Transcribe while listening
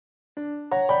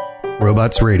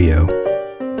Robots Radio.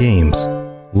 Games,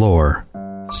 lore,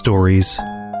 stories,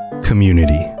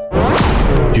 community.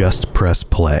 Just press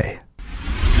play.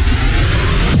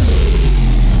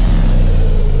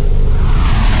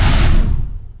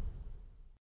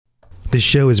 This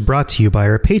show is brought to you by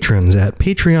our patrons at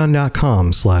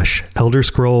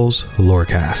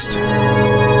patreon.com/ElderScrollsLorecast.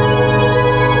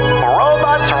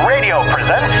 Robots Radio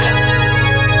presents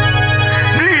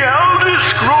The Elder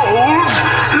Scrolls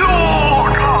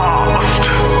Lorecast.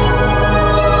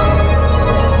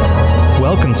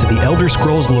 Welcome to the Elder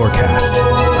Scrolls Lorecast,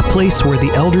 a place where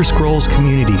the Elder Scrolls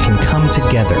community can come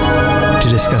together to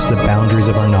discuss the boundaries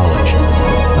of our knowledge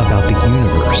about the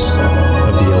universe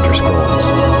of the Elder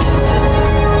Scrolls.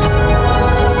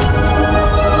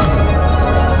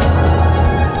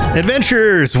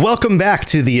 Adventurers, welcome back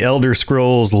to the Elder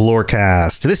Scrolls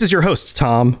Lorecast. This is your host,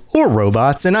 Tom, or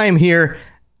Robots, and I am here,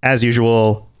 as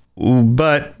usual,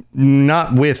 but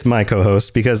not with my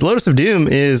co-host, because Lotus of Doom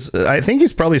is, I think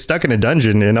he's probably stuck in a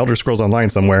dungeon in Elder Scrolls Online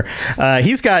somewhere.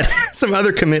 He's got some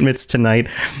other commitments tonight.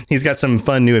 He's got some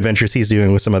fun new adventures he's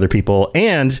doing with some other people,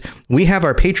 and we have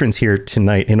our patrons here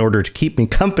tonight in order to keep me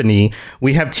company.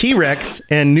 We have T-Rex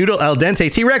and Noodle Al Dente.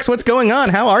 T-Rex, what's going on?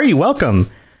 How are you? Welcome.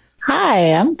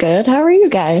 Hi, I'm good. How are you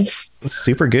guys?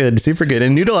 Super good, super good.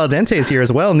 And Noodle Al Dente is here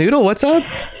as well. Noodle, what's up?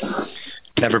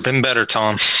 Never been better,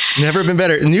 Tom. Never been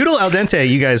better. Noodle Al Dente,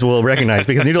 you guys will recognize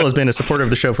because Noodle has been a supporter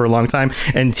of the show for a long time.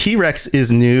 And T-Rex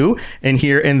is new and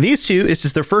here. And these two, this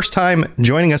is their first time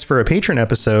joining us for a patron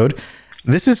episode.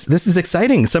 This is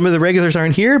exciting. Some of the regulars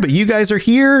aren't here, but you guys are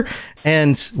here.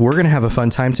 And we're going to have a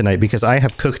fun time tonight because I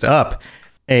have cooked up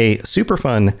a super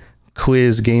fun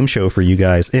quiz game show for you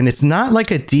guys, and it's not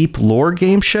like a deep lore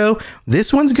game show.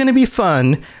 This one's going to be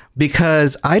fun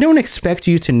because I don't expect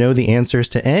you to know the answers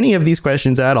to any of these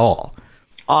questions at all.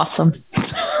 Awesome.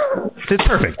 It's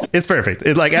perfect. It's perfect.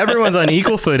 It's like everyone's on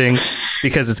equal footing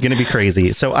because it's going to be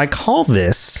crazy. So I call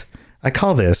this,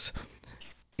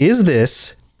 is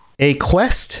this a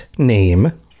quest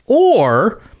name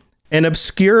or an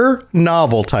obscure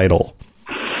novel title?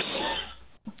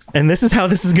 And this is how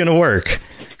this is going to work.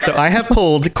 So I have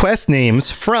pulled quest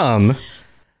names from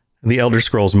the Elder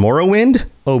Scrolls Morrowind,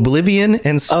 Oblivion,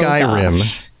 and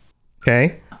Skyrim.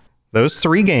 Okay. Those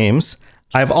three games.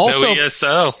 I've also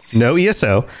No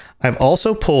ESO. I've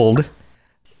also pulled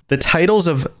the titles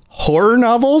of horror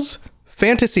novels,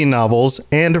 fantasy novels,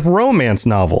 and romance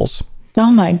novels.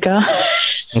 Oh my god.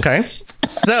 Okay.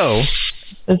 So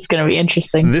it's going to be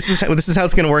interesting. This is how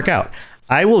it's going to work out.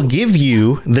 I will give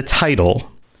you the title.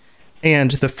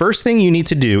 And the first thing you need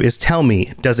to do is tell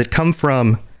me, does it come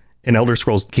from an Elder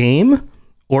Scrolls game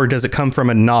or does it come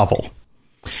from a novel?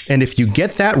 And if you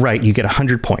get that right, you get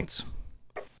 100 points.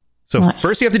 So nice.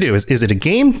 First you have to do is it a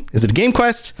game? Is it a game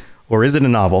quest or is it a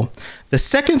novel? The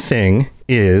second thing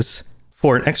is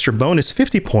for an extra bonus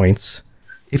 50 points.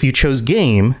 If you chose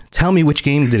game, tell me which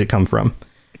game did it come from?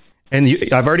 And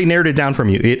I've already narrowed it down from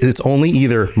you. It's only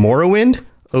either Morrowind,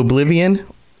 Oblivion,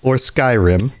 or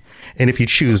Skyrim. And if you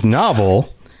choose novel,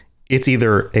 it's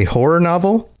either a horror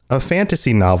novel, a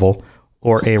fantasy novel,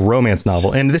 or a romance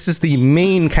novel. And this is the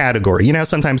main category. You know,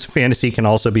 sometimes fantasy can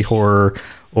also be horror,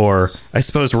 or I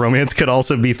suppose romance could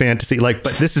also be fantasy. But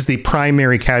this is the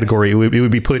primary category. It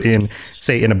would be put in,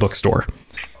 say, in a bookstore.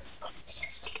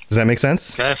 Does that make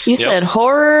sense? Okay. You said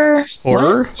horror,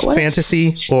 what?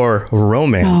 Fantasy, or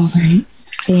romance. Oh, right.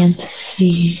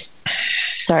 Fantasy.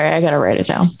 Sorry, I gotta write it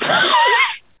down.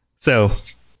 So,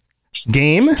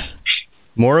 game,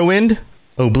 Morrowind,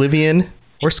 Oblivion,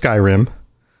 or Skyrim,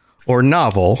 or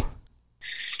novel,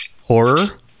 horror,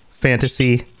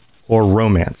 fantasy, or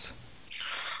romance.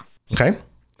 Okay?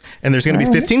 And there's going to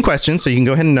be 15 questions, so you can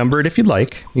go ahead and number it if you'd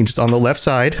like. You just on the left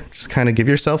side, just kind of give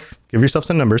yourself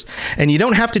some numbers. And you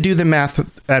don't have to do the math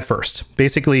at first.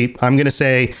 Basically, I'm going to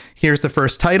say, here's the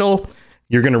first title.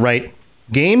 You're going to write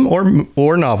game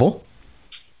or novel.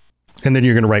 And then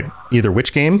you're going to write either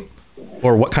which game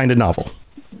or what kind of novel.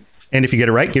 And if you get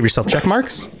it right, give yourself check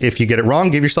marks. If you get it wrong,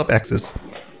 give yourself X's.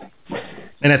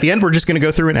 And at the end, we're just going to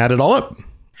go through and add it all up.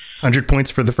 100 points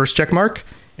for the first check mark.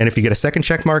 And if you get a second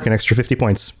check mark, an extra 50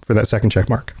 points for that second check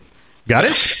mark. Got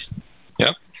it?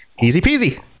 Yep. Easy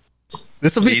peasy.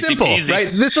 This will be simple, right?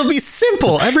 This will be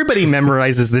simple. Everybody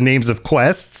memorizes the names of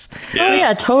quests. Yes. Oh,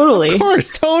 yeah, totally. Of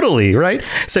course, totally, right?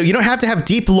 So you don't have to have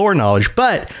deep lore knowledge,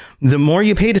 but the more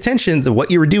you paid attention to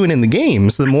what you were doing in the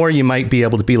games, the more you might be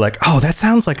able to be like, oh, that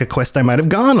sounds like a quest I might have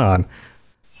gone on.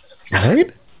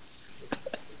 Right?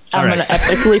 I'm going to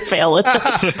epically fail at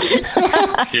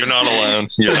this. You're not alone.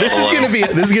 This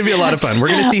is gonna be a lot of fun. We're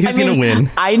gonna see who's gonna win.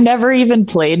 I never even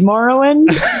played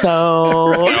Morrowind,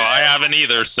 so No, I haven't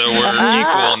either. So we're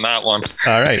equal on that one.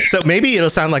 All right. So maybe it'll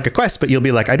sound like a quest, but you'll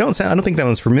be like, I don't think that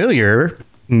one's familiar.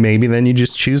 Maybe then you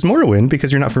just choose Morrowind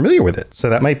because you're not familiar with it. So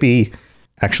that might be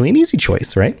actually an easy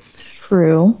choice, right?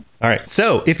 True. All right.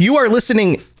 So if you are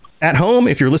listening at home,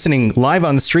 if you're listening live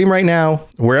on the stream right now,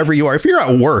 wherever you are, if you're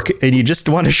at work and you just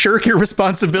want to shirk your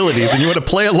responsibilities and you want to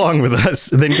play along with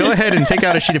us, then go ahead and take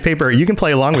out a sheet of paper. You can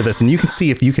play along with us and you can see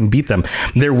if you can beat them.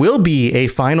 There will be a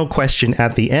final question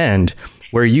at the end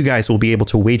where you guys will be able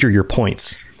to wager your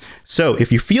points. So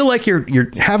if you feel like you're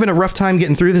having a rough time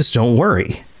getting through this, don't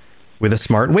worry. With a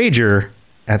smart wager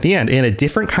at the end and a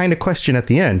different kind of question at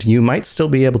the end, you might still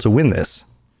be able to win this.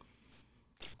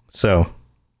 So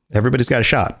everybody's got a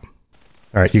shot.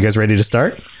 All right, you guys ready to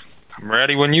start? I'm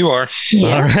ready when you are.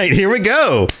 Yeah. All right, here we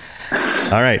go.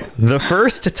 All right, the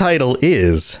first title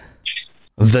is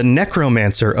The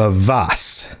Necromancer of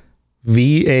Vas.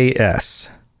 V-A-S.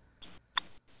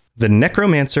 The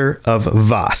Necromancer of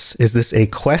Vas. Is this a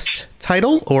quest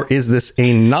title or is this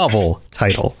a novel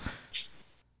title?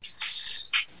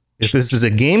 If this is a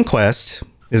game quest,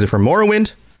 is it from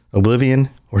Morrowind,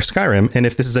 Oblivion, or Skyrim? And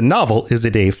if this is a novel, is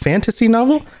it a fantasy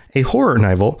novel, a horror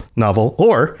novel,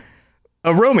 or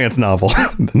a romance novel?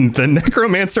 The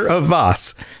Necromancer of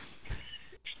Vas.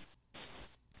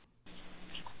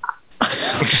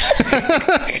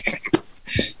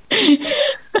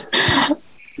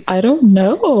 I don't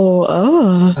know.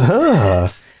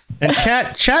 Oh. And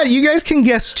chat, you guys can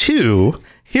guess too.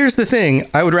 Here's the thing.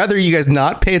 I would rather you guys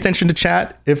not pay attention to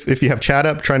chat. If you have chat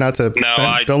up, try not to. No,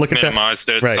 I don't look at chat. minimized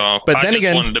it. Right. So But I then just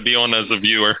again, wanted to be on as a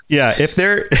viewer. Yeah, if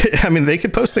they're, I mean, they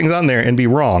could post things on there and be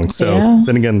wrong. So Yeah.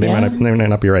 then again, they might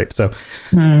not be right. So,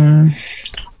 all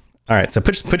right. So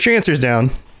put your answers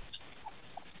down.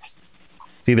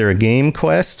 It's either a game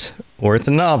quest or it's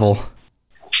a novel.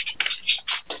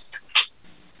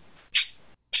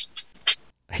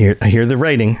 I hear the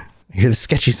writing. I hear the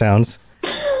sketchy sounds.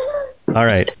 All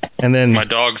right. And then My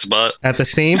dog's butt. at the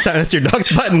same time, that's your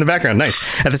dog's butt in the background.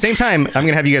 Nice. At the same time, I'm going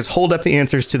to have you guys hold up the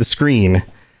answers to the screen.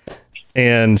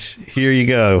 And here you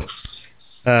go.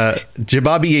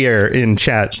 Jababier in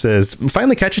chat says,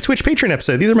 finally catch a Twitch Patron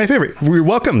episode. These are my favorite. We're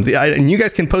welcome. And you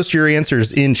guys can post your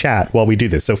answers in chat while we do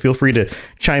this. So feel free to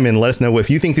chime in. Let us know if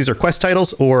you think these are quest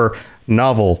titles or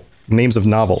names of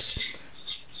novels.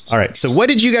 All right. So what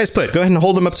did you guys put? Go ahead and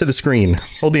hold them up to the screen.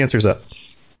 Hold the answers up.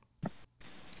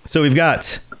 So we've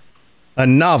got a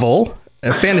novel,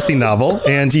 a fantasy novel,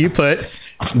 and you put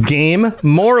game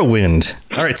Morrowind.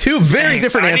 All right, two very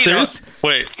different answers.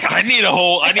 I need a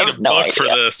book for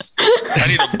this. I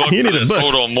need a book You for need a this. book.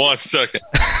 Hold on 1 second.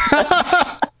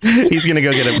 He's going to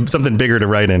go get something bigger to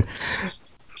write in.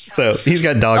 So he's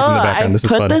got dogs in the background. This is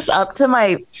fun. I put this up to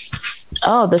my...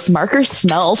 Oh, this marker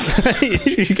smells.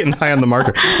 You're getting high on the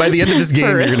marker. By the end of this game, For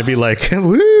you're real. going to be like,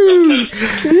 woo!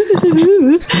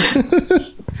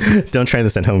 Don't try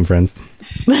this at home, friends.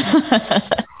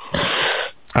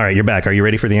 All right, you're back. Are you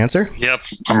ready for the answer? Yep,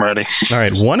 I'm ready. All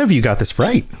right, one of you got this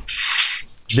right.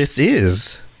 This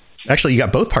is... Actually, you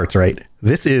got both parts right.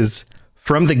 This is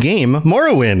from the game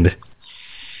Morrowind.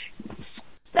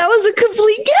 That was a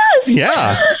complete guess.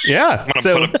 Yeah. I'm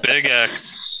going to put a big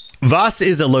X. Vas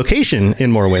is a location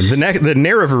in Morrowind. The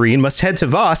Nerevarine must head to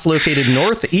Vas, located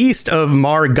northeast of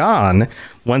Margan.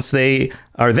 Once they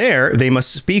are there, they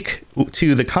must speak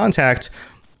to the contact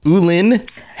Ulin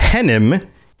Henim,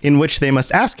 in which they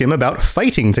must ask him about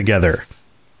fighting together.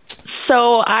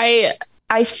 So I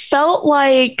felt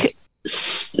like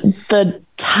the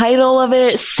title of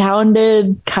it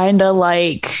sounded kind of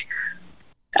like,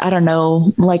 I don't know,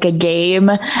 like a game.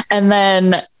 And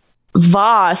then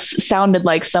Voss sounded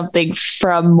like something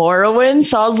from Morrowind.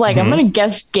 So I was like, I'm going to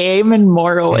guess game and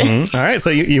Morrowind. All right. So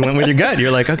you went with your gut.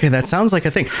 You're like, okay, that sounds like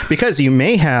a thing. Because you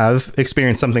may have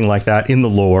experienced something like that in the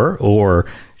lore or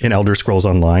in Elder Scrolls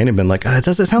Online and been like,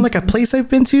 does it sound like a place I've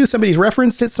been to? Somebody's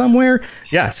referenced it somewhere.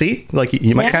 Yeah. See, like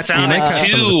you might catch some of the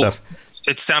stuff.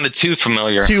 It sounded too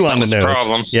familiar. Too on the nose.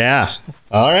 Problem. Yeah.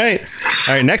 All right.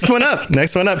 Next one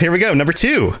up. Here we go. Number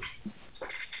 2.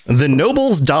 The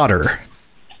Noble's Daughter.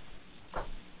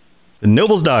 The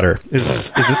Noble's Daughter.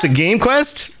 Is this a game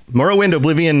quest? Morrowind,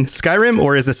 Oblivion, Skyrim,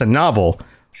 or is this a novel?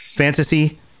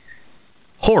 Fantasy,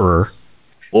 horror,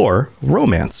 or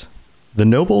romance? The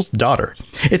Noble's Daughter.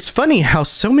 It's funny how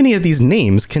so many of these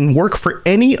names can work for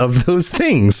any of those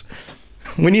things.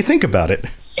 when you think about it.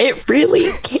 It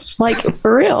really, like,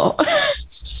 for real.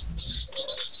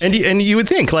 And you would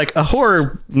think, like, a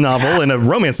horror novel and a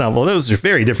romance novel, those are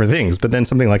very different things. But then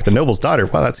something like The Noble's Daughter,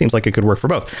 well, that seems like it could work for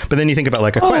both. But then you think about,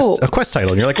 like, a quest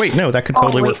title, and you're like, wait, no, that could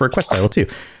totally work for a quest title, too.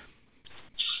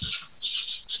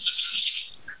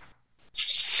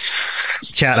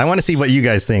 Chat, I want to see what you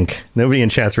guys think. Nobody in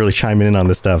chat's really chiming in on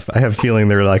this stuff. I have a feeling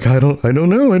they're like, I don't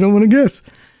know. I don't want to guess.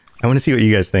 I want to see what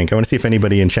you guys think. I want to see if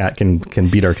anybody in chat can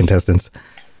beat our contestants.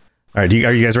 All right,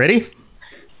 are you guys ready?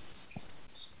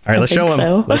 All right, let's show them.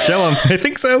 So. Let's show them. I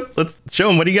think so. Let's show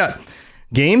them. What do you got?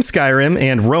 Game, Skyrim,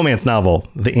 and romance novel.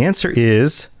 The answer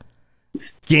is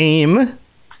game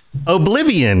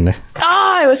Oblivion.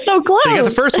 I was so close. So you got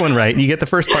the first one right. You get the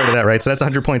first part of that right. So that's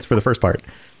 100 points for the first part.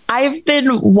 I've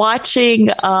been watching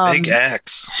Big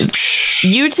X.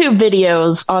 YouTube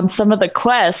videos on some of the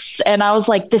quests, and I was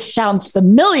like, this sounds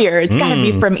familiar. It's got to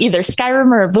be from either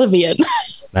Skyrim or Oblivion.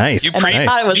 Nice. You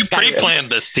pre-planned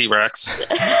this, T-Rex.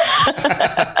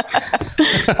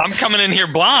 I'm coming in here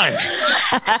blind.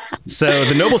 So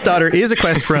The Noble's Daughter is a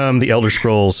quest from the Elder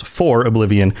Scrolls IV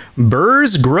Oblivion.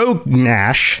 Burz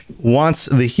Grognash wants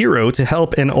the hero to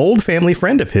help an old family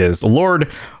friend of his,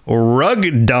 Lord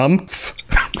Rugdumpf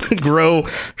Grow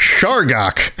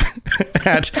Shargok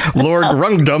at Lord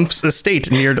Rugdumpf's estate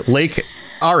near Lake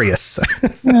Arius.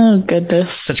 Oh,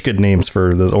 goodness. Such good names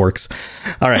for those orcs.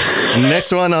 All right.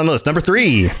 Next one on the list. Number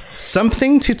 3.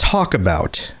 Something to talk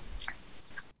about.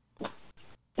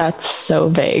 That's so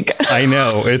vague. I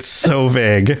know. It's so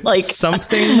vague. Like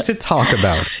something to talk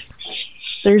about.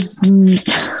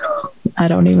 I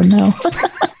don't even know.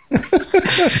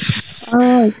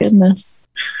 Oh, goodness.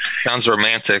 Sounds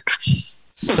romantic.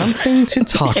 Something to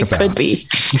talk about. It could be.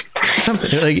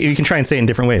 Something, like, you can try and say it in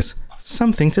different ways.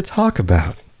 Something to talk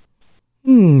about.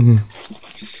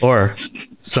 Or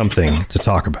something to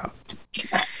talk about.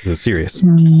 Is it serious?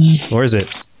 Or is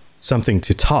it something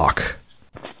to talk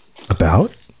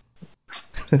about?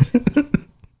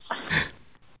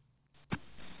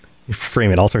 You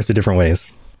frame it all sorts of different ways.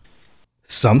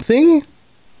 Something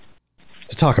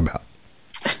to talk about.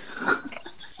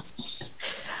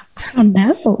 I don't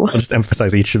know. I'll just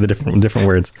emphasize each of the different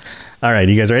words. All right,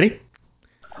 you guys ready?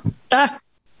 All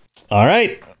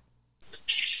right.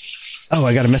 Oh,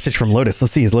 I got a message from Lotus.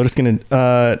 Let's see. Is Lotus going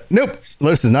to... Nope.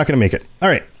 Lotus is not going to make it. All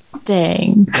right.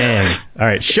 Dang. All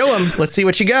right. Show him. Let's see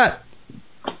what you got.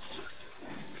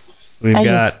 We've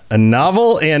got a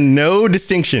novel and no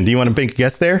distinction. Do you want to make a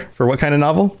guess there for what kind of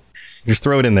novel? Just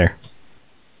throw it in there.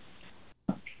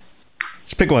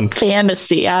 Just pick one.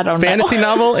 Fantasy. I don't know. Fantasy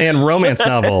novel and romance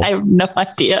novel. I have no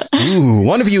idea. Ooh,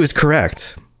 one of you is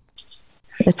correct.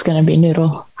 It's going to be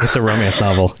Noodle. It's a romance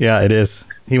novel. Yeah, it is.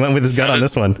 He went with his gut on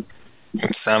this one.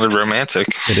 It sounded romantic.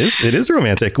 It is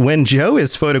romantic. When Jo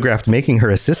is photographed making her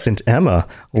assistant Emma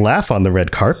laugh on the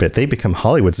red carpet, they become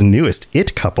Hollywood's newest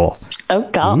it couple. Oh,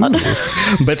 God.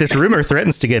 Ooh. But this rumor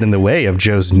threatens to get in the way of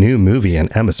Jo's new movie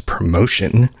and Emma's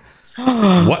promotion.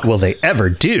 What will they ever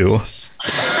do?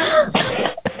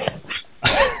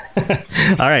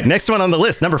 All right, next one on the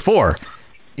list, number 4.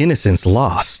 Innocence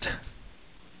Lost.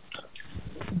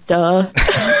 Duh.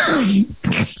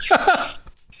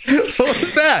 What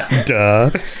was that? Duh.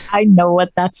 I know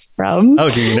what that's from. Oh,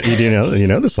 you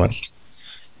know this one?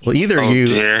 Well,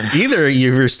 either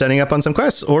you're studying up on some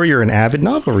quests, or you're an avid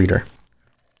novel reader,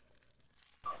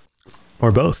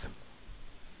 or both.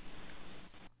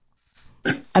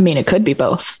 I mean, it could be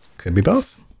both. Could be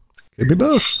both. Could be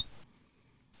both.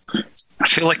 I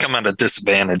feel like I'm at a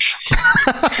disadvantage.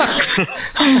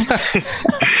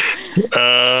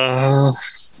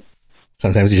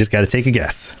 Sometimes you just got to take a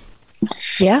guess.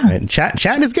 Yeah. Right, chat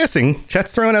is guessing.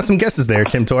 Chat's throwing out some guesses there,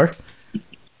 Tim Tor.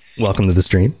 Welcome to the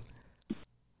stream.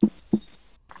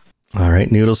 All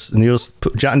right, Noodles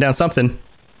jotting down something.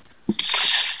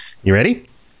 You ready?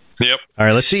 Yep. All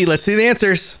right, let's see the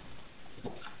answers.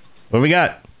 What do we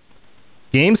got?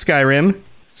 Game,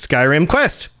 Skyrim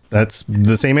Quest. That's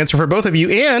the same answer for both of you,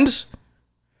 and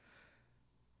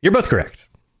you're both correct.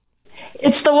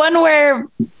 It's the one where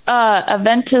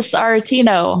Aventus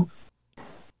Aretino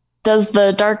does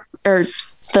the dark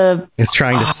It's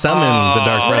trying to summon the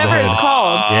Dark Brotherhood. Whatever it's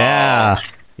called. Yeah.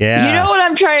 You know what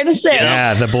I'm trying to say.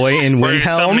 Yeah, the boy in Where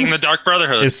Windhelm summoning the Dark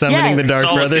Brotherhood. is summoning the Dark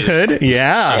Solitude. Brotherhood.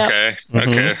 Yeah. Okay. Mm-hmm.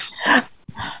 Okay.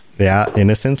 Yeah,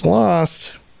 Innocence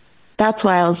Lost. That's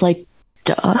why I was like,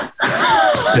 duh.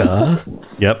 Duh.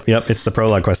 Yep. It's the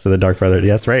prologue quest of the Dark Brotherhood.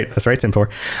 Yeah, that's right, Tim 4.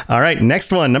 All right,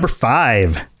 next one, number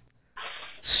 5.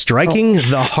 Striking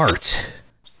the Heart.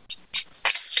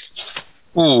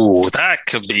 Ooh, that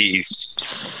could be.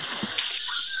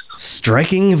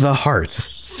 Striking the heart.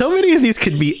 So many of these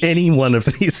could be any one of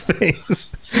these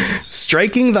things.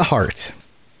 Striking the heart.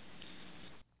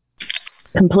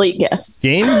 Complete guess.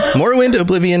 Game, Morrowind,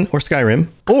 Oblivion, or Skyrim,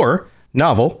 or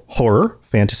novel, horror,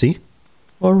 fantasy,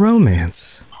 or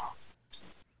romance.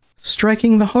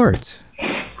 Striking the heart.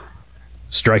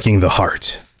 Striking the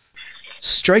heart.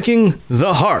 Striking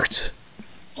the heart.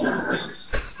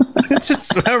 It's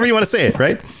just however you want to say it,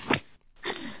 right?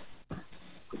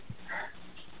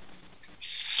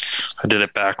 I did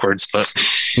it backwards, but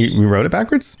You wrote it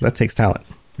backwards? That takes talent.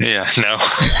 yeah, no.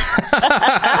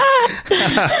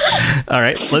 All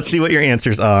right, let's see what your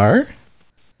answers are.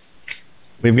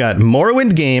 We've got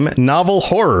Morrowind game, novel,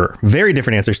 horror. Very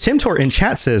different answers. Tim Tor in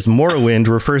chat says Morrowind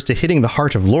refers to hitting the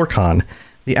heart of Lorcan.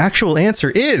 The actual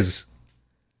answer is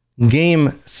game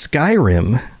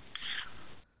Skyrim.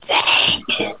 Dang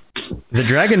it. The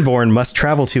Dragonborn must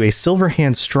travel to a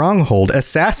Silverhand stronghold,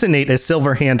 assassinate a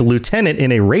Silverhand lieutenant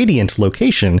in a Radiant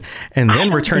location, and then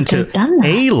return to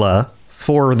Ayla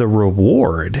for the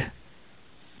reward.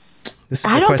 This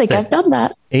is I don't think I've done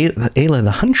that. Ayla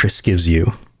the Huntress gives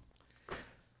you.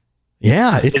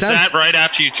 Yeah, Is that right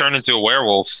after you turn into a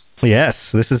werewolf?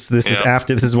 Yes, this is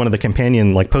after. This is one of the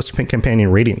companion, like post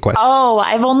companion Radiant quests. Oh,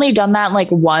 I've only done that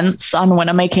like once on one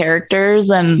of my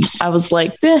characters, and I was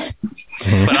like, eh.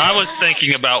 But I was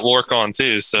thinking about Lorcan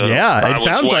too, so yeah,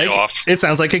 it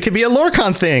sounds like it could be a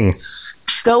Lorcan thing.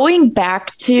 Going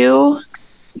back to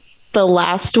the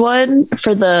last one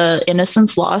for the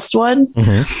Innocence Lost one.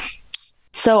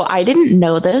 So I didn't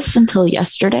know this until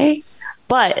yesterday,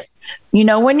 but you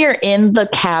know, when you're in the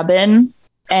cabin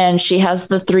and she has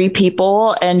the 3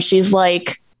 people and she's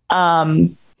like,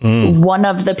 one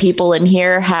of the people in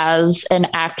here has an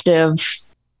active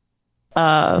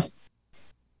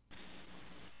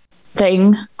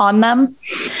thing on them.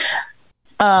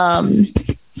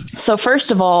 So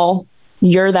first of all,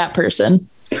 you're that person.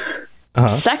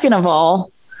 Second of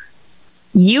all,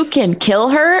 you can kill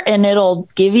her and it'll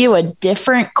give you a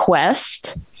different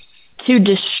quest to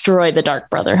destroy the Dark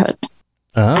Brotherhood.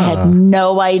 I had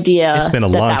no idea it's been a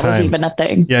long time. Was even a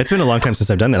thing. Yeah, it's been a long time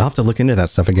since I've done that. I'll have to look into that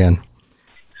stuff again.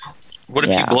 What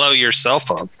if you blow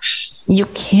yourself up? You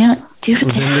can't do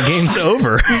that. Then the game's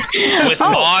over. With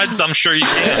mods, I'm sure you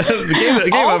can. the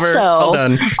game over. All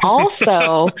done.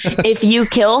 Also, if you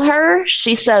kill her,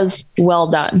 she says, well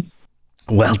done.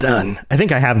 Well done. I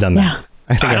think I have done that.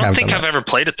 I don't think I've ever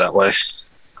played it that way.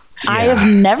 Yeah. I have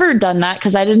never done that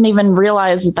because I didn't even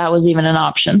realize that was even an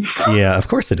option. Yeah, of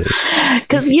course it is.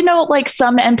 Because, you know, like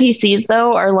some NPCs,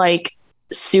 though, are like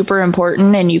super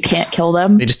important and you can't kill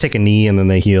them. They just take a knee and then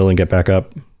they heal and get back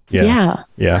up. Yeah.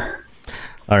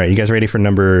 All right. You guys ready for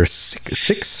number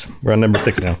 6? We're on number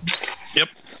 6 now. Yep.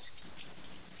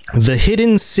 The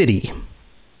Hidden City.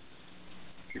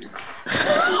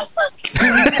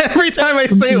 Every time I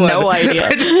say one, no idea.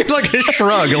 I just get like a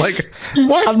shrug. Like,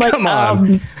 what? I'm like, come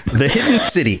on. The Hidden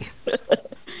City.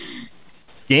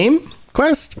 Game,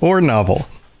 quest, or novel?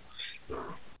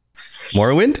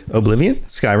 Morrowind, Oblivion,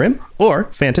 Skyrim, or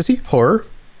fantasy, horror,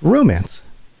 romance?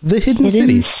 The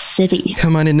Hidden City.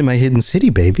 Come on into my Hidden City,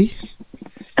 baby.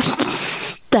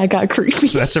 That got creepy.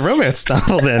 So that's a romance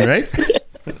novel then, right?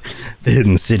 The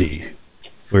Hidden City,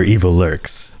 where evil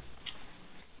lurks.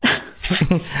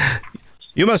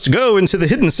 You must go into the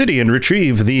Hidden City and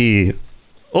retrieve the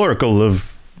Oracle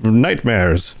of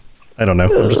Nightmares. I don't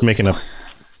know. I'm just making up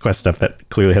quest stuff that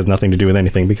clearly has nothing to do with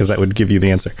anything because that would give you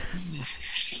the answer.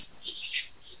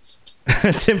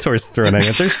 Tim Tor's throwing out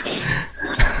answers.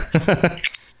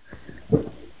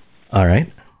 All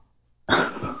right.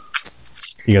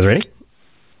 You guys ready?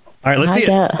 All right, let's see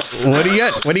it. What do you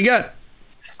got? What do you got?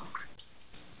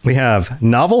 We have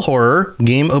novel, horror,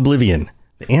 game, Oblivion.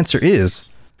 The answer is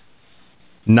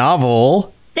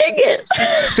novel. Dang it.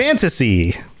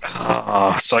 Fantasy.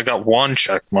 So I got 1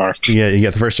 check mark. Yeah, you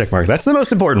got the first check mark. That's the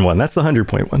most important one. That's the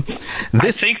 100-point one. I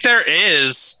think there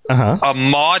is a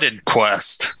modded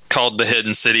quest called The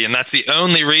Hidden City, and that's the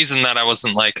only reason that I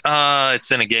wasn't like,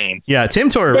 it's in a game. Yeah, Tim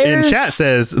Tor in chat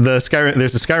says there's a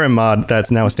Skyrim mod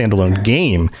that's now a standalone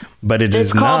game, but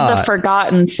it's called The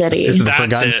Forgotten City. Is it The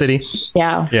Forgotten City?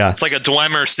 Yeah. It's like a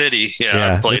Dwemer city.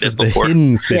 Yeah, I've played it before. The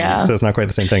Hidden City, so it's not quite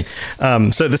the same thing.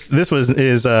 So this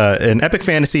is an epic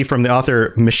fantasy from the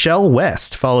author Michelle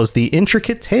West, follows the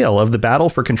intricate tale of the battle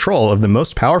for control of the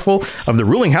most powerful of the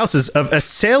ruling houses of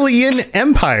Assalian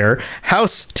Empire,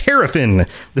 House Terrafin.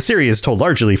 The series is told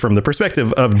largely from the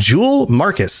perspective of Jewel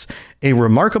Marcus, a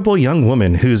remarkable young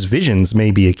woman whose visions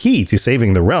may be a key to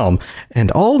saving the realm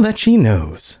and all that she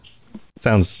knows.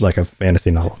 Sounds like a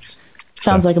fantasy novel.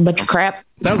 Sounds like a bunch of crap.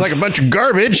 Sounds like a bunch of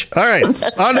garbage. All right,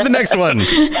 on to the next one.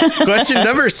 Question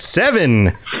number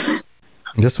 7.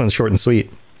 This one's short and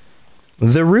sweet.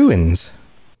 The Ruins.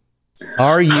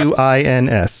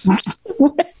 Ruins.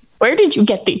 Where did you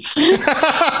get these?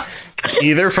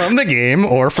 Either from the game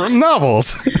or from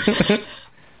novels.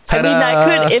 I mean, that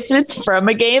could, if it's from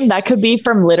a game, that could be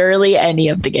from literally any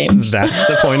of the games. That's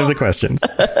the point of the questions.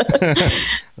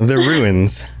 The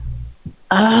Ruins.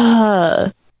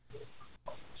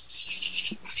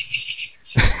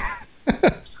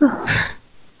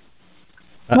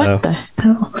 What the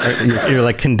hell? You're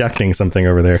like conducting something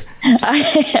over there.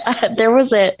 There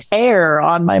was a hair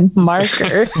on my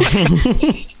marker.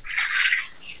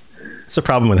 It's a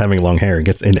problem with having long hair. It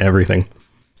gets in everything.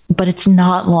 But it's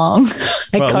not long.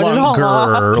 I cut it all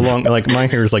off. Long, like my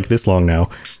hair is like this long now.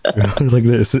 Like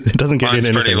this. It doesn't get Mine's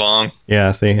in anything. pretty long.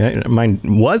 Yeah, see, mine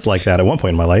was like that at one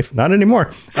point in my life. Not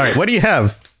anymore. All right, what do you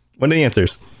have? What are the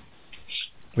answers?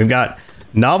 We've got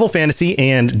novel fantasy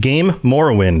and game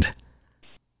Morrowind.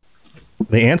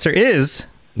 The answer is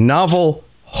novel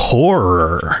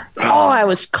horror. Oh, I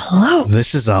was close.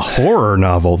 This is a horror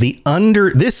novel.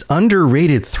 This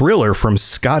underrated thriller from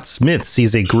Scott Smith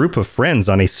sees a group of friends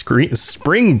on a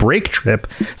spring break trip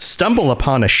stumble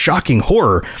upon a shocking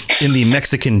horror in the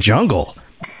Mexican jungle.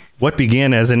 What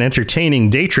began as an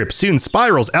entertaining day trip soon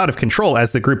spirals out of control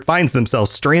as the group finds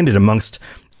themselves stranded amongst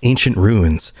ancient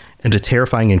ruins, and a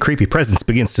terrifying and creepy presence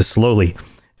begins to slowly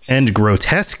and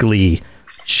grotesquely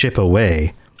chip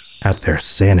away at their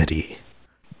sanity.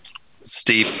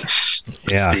 Steep.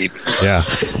 Yeah. Steep. Yeah.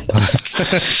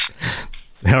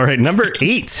 All right, number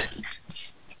 8.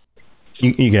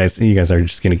 You guys are you're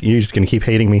just gonna keep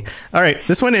hating me. All right,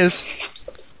 this one is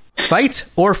fight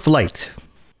or flight.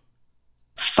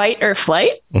 Fight or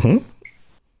flight? Mm-hmm.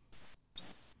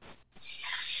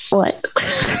 What?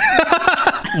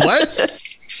 What?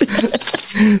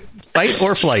 Fight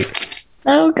or flight?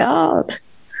 Oh God.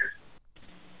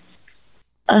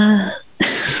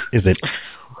 Is it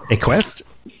a quest?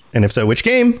 And if so, which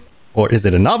game? Or is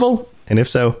it a novel? And if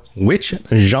so, which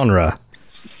genre?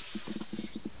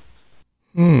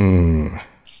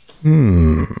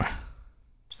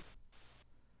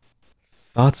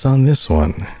 Thoughts on this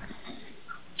one?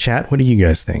 Chat, what do you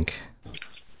guys think?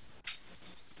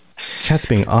 Chat's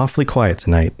being awfully quiet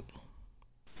tonight.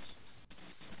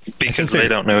 Because they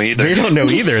don't know either. They don't know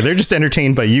either. They're just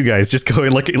entertained by you guys just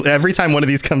going like every time one of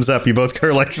these comes up, you both go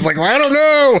like, just like, well, I don't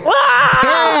know.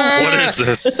 What is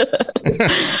this?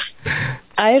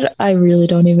 I really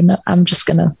don't even know. I'm just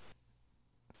gonna. All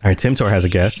right, Tim Tor has a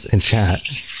guess in chat.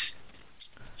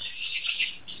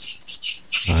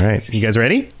 All right, you guys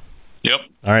ready? Yep.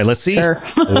 All right, let's see. Sure.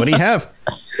 What do you have?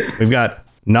 We've got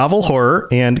novel horror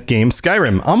and game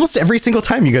Skyrim. Almost every single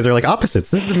time you guys are like opposites.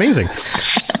 This is amazing.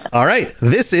 All right,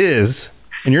 this is,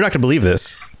 and you're not going to believe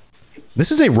this.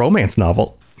 This is a romance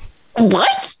novel.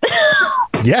 What?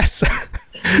 Yes.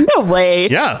 No way.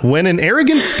 Yeah, when an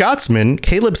arrogant Scotsman,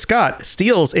 Caleb Scott,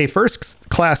 steals a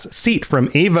first-class seat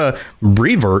from Ava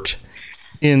Brevert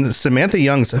in Samantha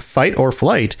Young's Fight or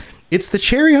Flight, it's the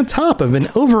cherry on top of an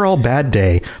overall bad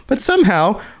day. But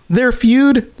somehow, their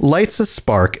feud lights a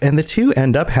spark, and the two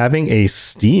end up having a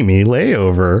steamy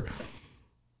layover.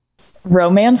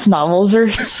 Romance novels are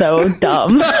so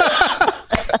dumb.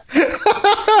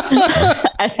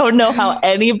 I don't know how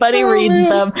anybody reads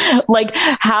them. Like,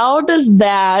 how does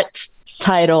that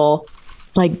title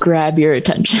like grab your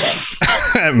attention?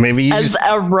 Maybe you as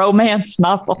a romance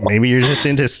novel. Maybe you're just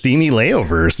into steamy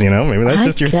layovers, you know? Maybe that's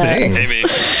just your thing. Maybe.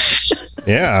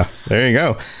 Yeah, there you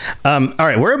go. All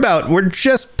right, we're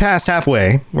just past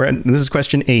halfway. This is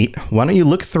question 8. Why don't you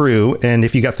look through, and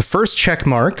if you got the first check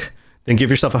mark, then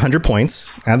give yourself 100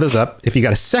 points. Add those up. If you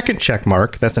got a second check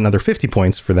mark, that's another 50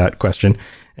 points for that question.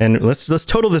 And let's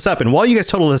total this up. And while you guys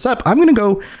total this up, I'm going to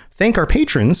go thank our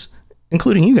patrons,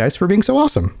 including you guys, for being so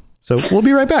awesome. So we'll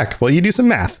be right back while you do some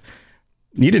math.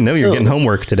 You didn't know you were getting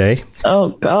homework today. Oh,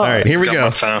 God. All right, here we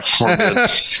go.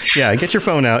 Yeah, get your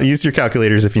phone out. Use your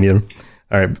calculators if you need them.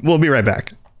 All right, we'll be right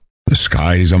back. The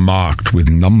skies are marked with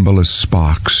numberless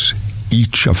sparks,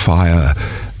 each a fire,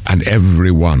 and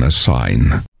every one a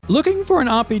sign. Looking for an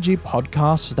RPG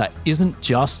podcast that isn't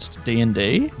just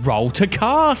D&D? Roll to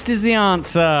Cast is the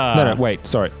answer. No, wait,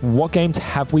 sorry. What games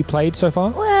have we played so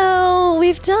far? Well,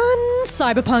 we've done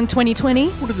Cyberpunk 2020.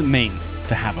 What does it mean?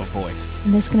 to have a voice.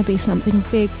 And there's going to be something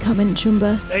big coming,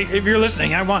 Chumba. Hey, if you're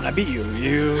listening, I won. I beat you.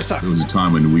 You suck. There was a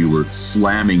time when we were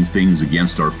slamming things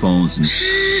against our phones and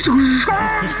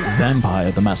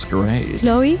Vampire the Masquerade.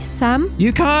 Chloe, Sam?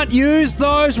 You can't use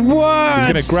those words!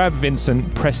 He's going to grab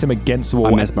Vincent, press him against the wall.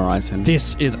 I mesmerise him.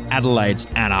 This is Adelaide's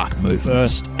Anarch move.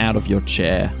 Burst out of your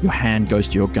chair. Your hand goes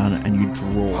to your gun and you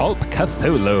draw. Hulk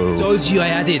Cthulhu. Told you I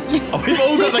had it. Oh, we've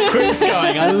all got the quips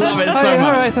going. I love it so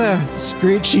much. Right there.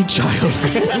 Screechy child.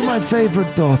 You're my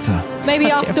favorite daughter. Maybe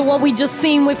after what we just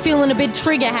seen, we're feeling a bit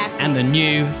trigger happy. And the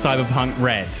new Cyberpunk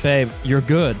Red. Babe, you're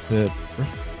good, but we're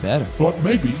better. Thought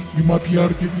maybe you might be able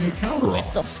to give me a counter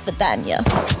offer. Dos Vidania.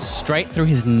 Straight through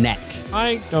his neck.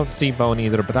 I don't see bone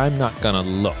either, but I'm not going to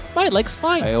look. My leg's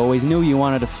fine. I always knew you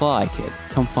wanted to fly, kid.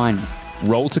 Come find me.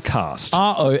 Roll to cast.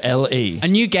 ROLE. A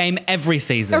new game every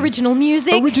season. Original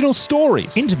music. Original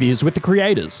stories. Interviews with the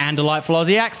creators. And delightful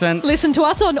Aussie accents. Listen to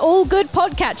us on all good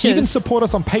podcatchers. You can support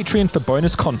us on Patreon for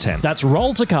bonus content. That's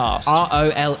Roll to Cast.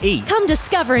 ROLE. Come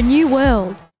discover a new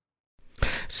world.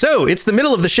 So it's the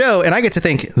middle of the show, and I get to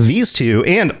thank these two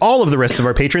and all of the rest of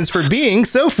our patrons for being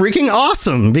so freaking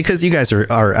awesome, because you guys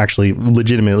are actually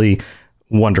legitimately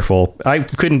wonderful. I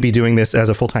couldn't be doing this as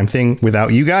a full-time thing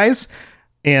without you guys.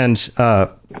 And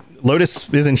Lotus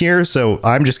isn't here, so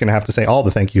I'm just going to have to say all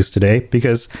the thank yous today,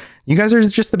 because you guys are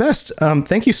just the best.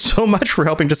 Thank you so much for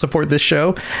helping to support this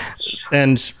show.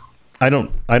 And I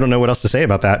don't know what else to say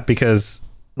about that, because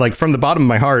like from the bottom of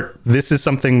my heart, this is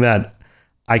something that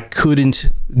I couldn't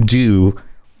do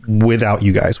without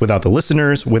you guys, without the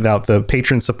listeners, without the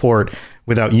patron support,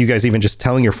 without you guys even just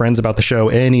telling your friends about the show,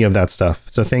 any of that stuff.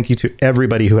 So thank you to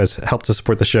everybody who has helped to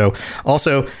support the show.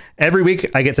 Also, every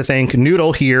week I get to thank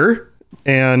Noodle here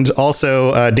and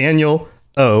also Daniel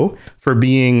O for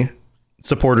being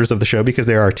supporters of the show, because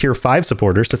they are our tier 5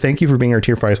 supporters. So thank you for being our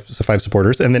tier 5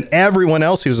 supporters. And then everyone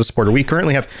else who's a supporter. We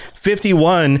currently have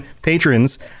 51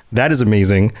 patrons. That is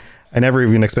amazing. I never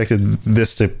even expected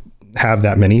this to have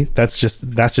that many. That's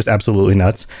just absolutely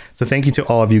nuts. So thank you to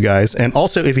all of you guys. And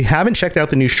also, if you haven't checked out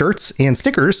the new shirts and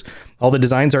stickers, all the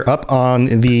designs are up on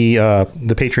the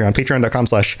Patreon,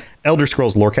 patreon.com/Elder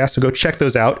Scrolls Lorecast. So go check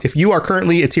those out. If you are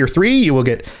currently a tier 3, you will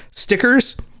get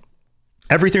stickers.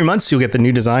 Every 3 months, you'll get the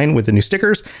new design with the new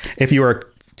stickers. If you are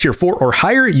tier 4 or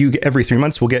higher, you every 3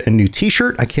 months will get a new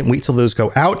t-shirt. I can't wait till those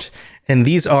go out. And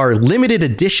these are limited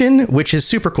edition, which is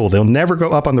super cool. They'll never go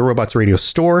up on the Robots Radio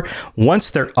store. Once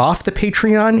they're off the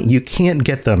Patreon, you can't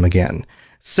get them again.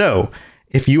 So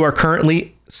if you are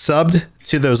currently subbed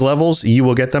to those levels, you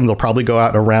will get them. They'll probably go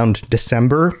out around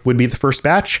December would be the first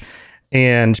batch.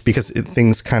 And because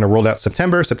things kind of rolled out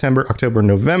September, October,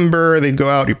 November, they'd go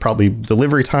out. You probably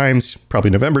delivery times,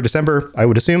 probably November, December, I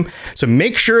would assume. So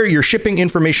make sure your shipping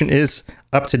information is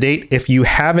up to date. If you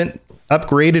haven't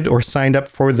upgraded or signed up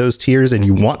for those tiers and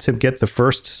you want to get the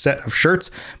first set of shirts,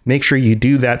 make sure you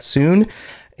do that soon.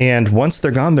 And once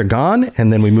they're gone, they're gone.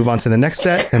 And then we move on to the next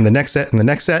set and the next set and the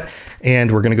next set.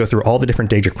 And we're going to go through all the different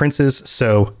Daedric Princes.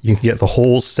 So you can get the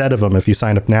whole set of them if you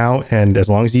sign up now. And as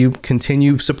long as you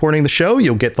continue supporting the show,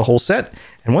 you'll get the whole set.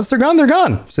 And once they're gone, they're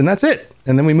gone. So that's it.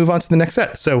 And then we move on to the next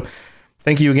set. So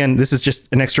thank you again. This is just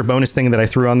an extra bonus thing that I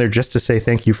threw on there just to say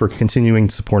thank you for continuing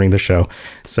supporting the show.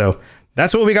 So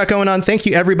that's what we got going on. Thank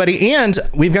you, everybody. And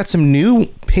we've got some new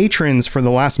patrons for the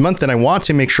last month that I want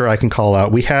to make sure I can call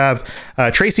out. We have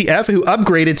Tracy F., who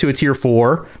upgraded to a tier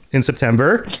 4 in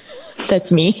September.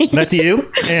 That's me. That's you.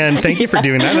 And thank you for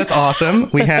doing that. That's awesome.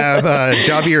 We have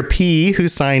Javier P., who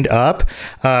signed up.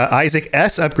 Isaac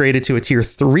S. upgraded to a tier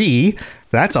 3.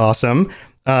 That's awesome.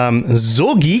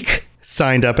 Zulgeek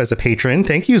signed up as a patron.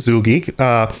 Thank you, Zulgeek.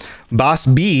 Boss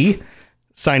B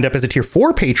signed up as a tier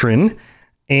 4 patron.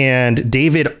 And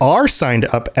David R. signed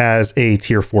up as a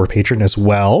tier 4 patron as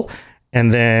well.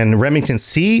 And then Remington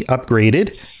C.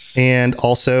 upgraded. And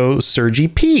also Sergi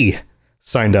P.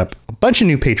 signed up. A bunch of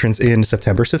new patrons in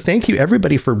September. So thank you,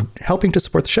 everybody, for helping to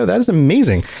support the show. That is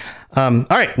amazing. All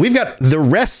right, we've got the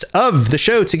rest of the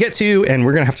show to get to, and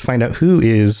we're going to have to find out who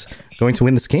is going to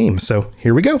win this game. So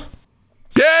here we go.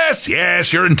 Yes,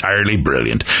 you're entirely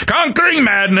brilliant. Conquering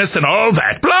madness and all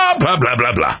that. Blah, blah, blah,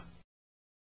 blah, blah.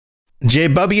 Jay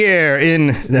Bubier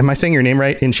am I saying your name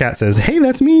right? In chat says, hey,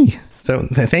 that's me. So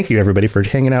thank you, everybody, for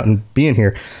hanging out and being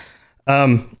here.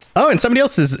 And somebody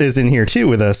else is in here, too,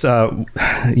 with us.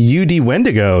 UD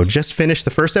Wendigo just finished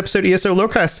the first episode of ESO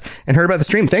Lorecast and heard about the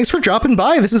stream. Thanks for dropping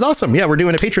by. This is awesome. Yeah, we're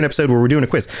doing a Patreon episode where we're doing a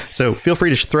quiz. So feel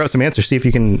free to throw out some answers, see if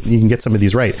you can get some of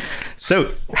these right. So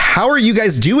how are you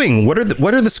guys doing? What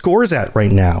are the scores at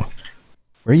right now?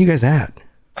 Where are you guys at?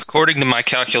 According to my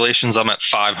calculations, I'm at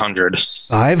 500.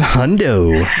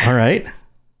 500. All right.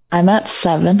 I'm at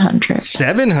 700.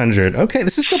 700. Okay,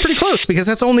 this is still pretty close because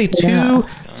that's only two. Yeah.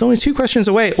 It's only 2 questions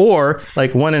away, or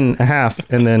like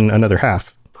 1.5 and then another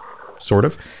half, sort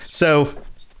of. So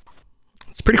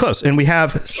it's pretty close, and we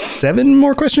have 7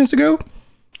 more questions to go,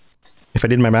 if I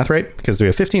did my math right, because we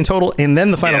have 15 total, and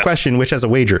then the final question, which has a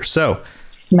wager. So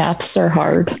maths are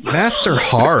hard. Maths are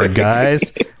hard, guys.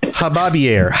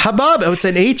 Hababier. Habab. Oh, it's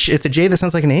an H. It's a J that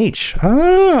sounds like an H.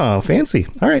 Oh, fancy.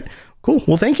 All right. Cool.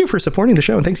 Well, thank you for supporting the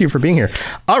show, and thank you for being here.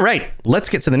 All right, let's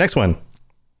get to the next one.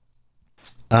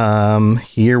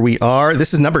 Here we are.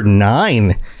 This is number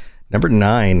 9. Number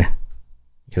 9. You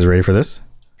guys ready for this?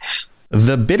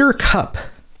 The Bitter Cup.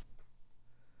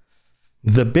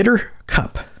 The Bitter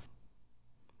Cup.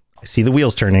 I see the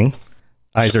wheels turning.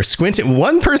 Eyes are squinting.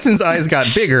 One person's eyes got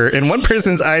bigger, and one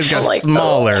person's eyes got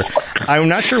smaller. I'm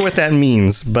not sure what that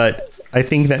means, but I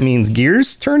think that means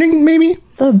gears turning, maybe?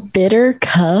 The Bitter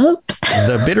Cup?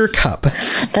 The Bitter Cup.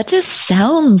 That just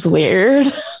sounds weird.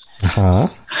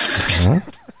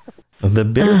 The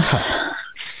Bitter Cup.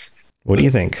 What do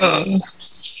you think?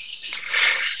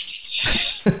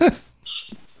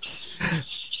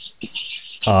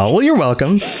 Well, you're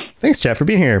welcome. Thanks, chat, for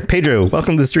being here. Pedro,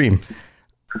 welcome to the stream.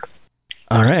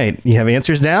 All right. You have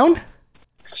answers down?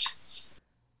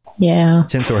 Yeah.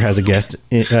 Tim Thor has a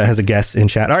guess in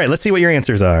chat. All right, let's see what your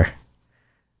answers are.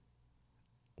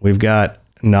 We've got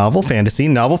novel fantasy.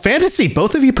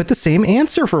 Both of you put the same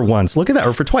answer for once. Look at that,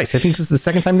 or for twice. I think this is the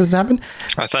second time this has happened.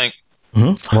 I think.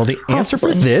 Mm-hmm. Well, the answer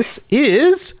for this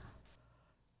is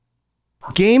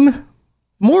Game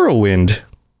Morrowind.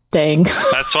 Dang.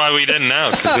 That's why we didn't know,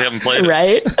 because we haven't played it.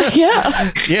 Right?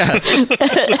 Yeah. Yeah.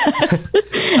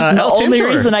 The only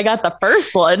reason I got the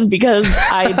first one because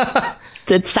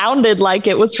it sounded like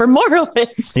it was from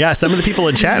Morrowind. Yeah, some of the people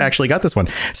in chat actually got this one.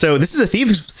 So this is a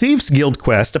Thieves Guild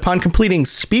quest. Upon completing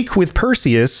Speak with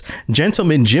Perseus,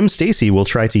 Gentleman Jim Stacy will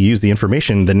try to use the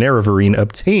information the Nerevarine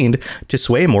obtained to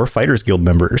sway more Fighters Guild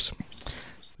members.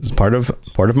 This is part of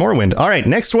Morrowind. All right,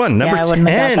 next one, number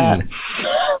 10.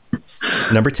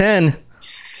 Number 10.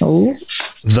 Oh.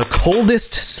 The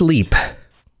Coldest Sleep.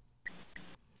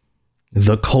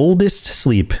 The Coldest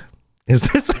Sleep. Is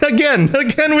this again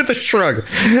with a shrug?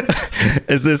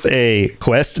 Is this a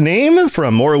quest name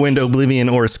from Morrowind, Oblivion,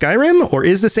 or Skyrim? Or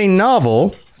is this a novel,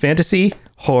 fantasy,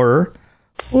 horror,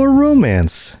 or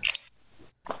romance?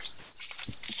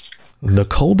 The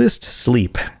Coldest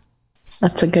Sleep.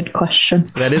 That's a good question.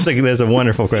 That is a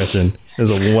wonderful question.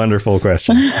 That's a wonderful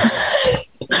question.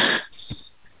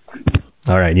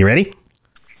 All right, you ready?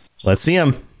 Let's see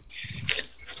them.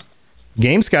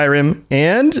 Game Skyrim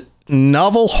and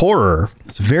novel horror.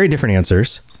 It's very different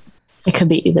answers. It could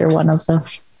be either one of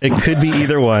those. It could be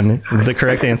either one. The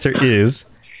correct answer is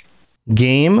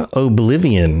Game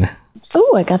Oblivion.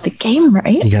 Oh, I got the game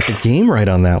right. You got the game right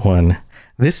on that one.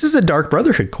 This is a Dark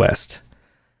Brotherhood quest.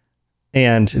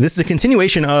 And this is a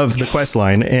continuation of the quest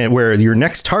line, where your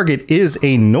next target is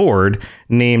a Nord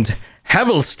named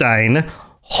Havelstein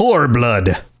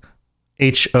Whoreblood.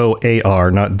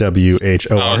 H-O-A-R, not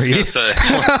W-H-O-R-E. I was going to say.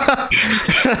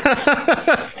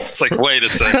 It's like, wait a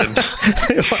second.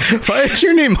 Why is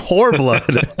your name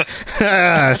Whoreblood?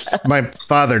 My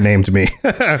father named me.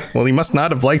 Well, he must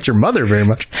not have liked your mother very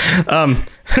much.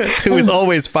 Who is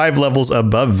always 5 levels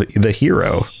above the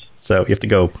hero. So you have to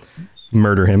go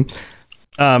murder him.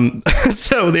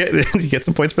 So you get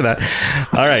some points for that.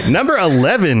 All right, number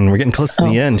 11. We're getting close to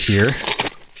the end here.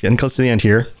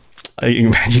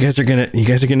 You guys are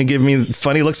gonna give me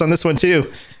funny looks on this one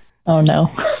too. Oh no!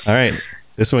 All right,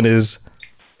 this one is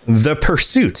The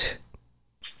Pursuit.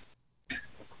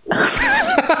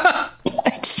 I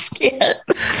just can't.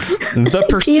 The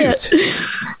Pursuit.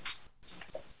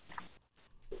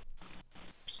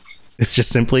 It's just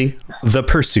simply The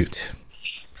Pursuit.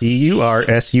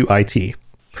 P-U-R-S-U-I-T.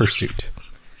 Pursuit.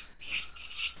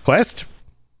 Quest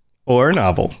or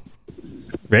novel?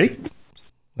 Ready?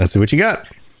 Let's see what you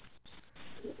got.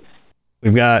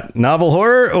 We've got novel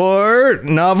horror or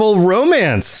novel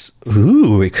romance.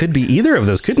 Ooh, it could be either of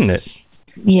those, couldn't it?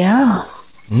 Yeah.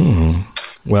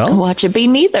 Well, watch it be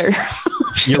neither.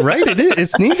 You're right. It is.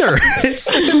 It's neither.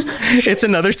 It's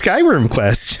another Skyrim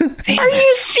quest. Are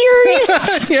you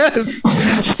serious? Yes.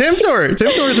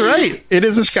 Timtor's right. It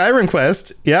is a Skyrim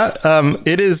quest. Yeah.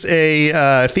 It is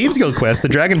a Thieves Guild quest. The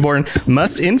Dragonborn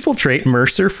must infiltrate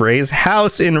Mercer Frey's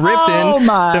house in Riften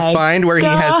to find where he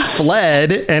has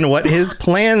fled and what his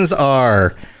plans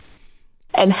are.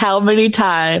 And how many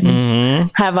times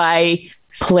have I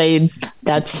played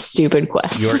that stupid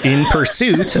quest? You're in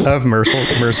pursuit of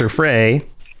Mercer Frey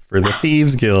for the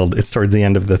Thieves Guild. It's towards the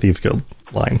end of the Thieves Guild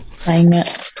line. Dang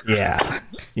it.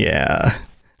 Yeah.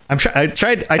 I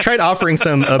tried offering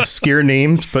some obscure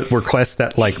names, but were quests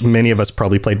that like many of us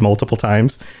probably played multiple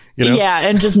times. You know? Yeah,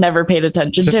 and just never paid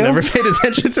attention to. Never paid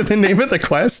attention to the name of the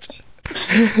quest.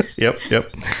 Yep.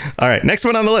 All right, next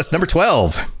one on the list, number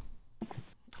 12.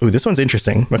 Ooh, this one's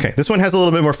interesting. Okay, this one has a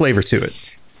little bit more flavor to it.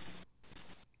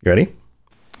 You ready?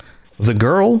 The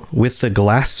girl with the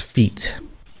glass feet.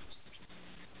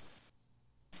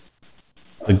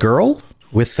 The girl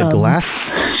with the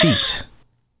glass feet.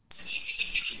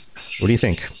 What do you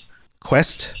think?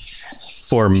 Quest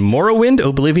for Morrowind,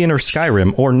 Oblivion, or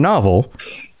Skyrim, or novel,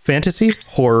 fantasy,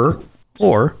 horror,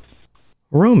 or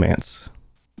romance?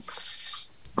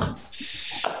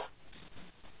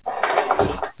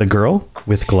 The girl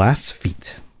with glass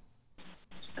feet.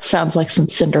 Sounds like some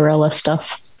Cinderella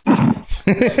stuff.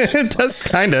 It does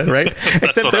kind of, right?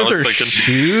 Except those are thinking.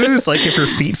 Shoes. Like if her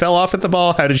feet fell off at the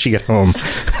ball, how did she get home?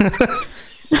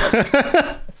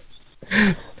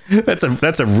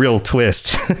 That's a real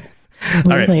twist.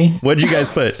 All Really? right, what did you guys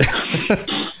put?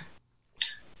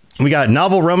 We got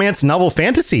novel, romance, novel,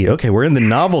 fantasy. Okay, we're in the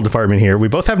novel department here. We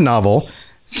both have novel,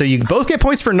 so you both get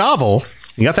points for novel.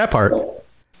 You got that part,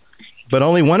 but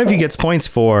only one of you gets points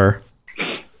for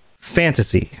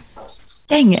fantasy.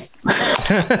 Dang it.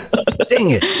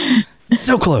 Dang it.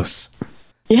 So close.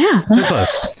 Yeah. So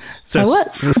close.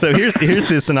 So here's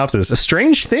the synopsis.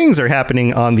 Strange things are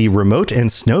happening on the remote and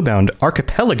snowbound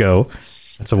archipelago,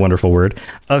 that's a wonderful word,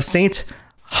 of St.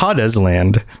 Hada's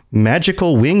land.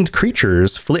 Magical winged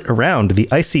creatures flit around the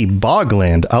icy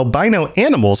bogland. Albino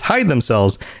animals hide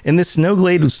themselves in the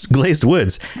snow-glazed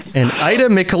woods. And Ida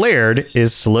McLaird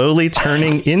is slowly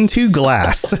turning into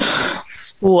glass.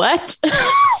 What?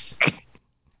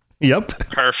 Yep.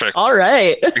 Perfect. All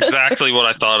right. Exactly what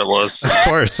I thought it was. Of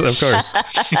course.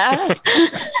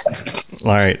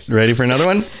 All right. Ready for another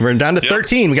one? We're down to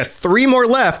 13. We got 3 more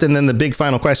left, and then the big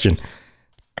final question.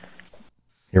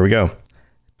 Here we go.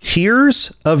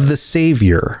 Tears of the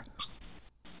Savior.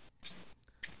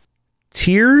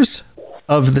 Tears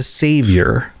of the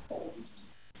Savior.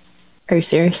 Are you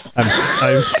serious?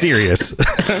 I'm serious.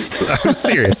 I'm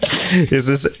serious. Is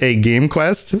this a game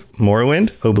quest,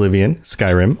 Morrowind, Oblivion,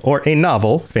 Skyrim, or a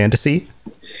novel, fantasy,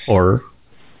 or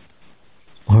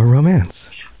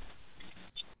romance?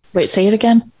 Wait, say it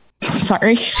again.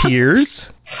 Sorry. Tears,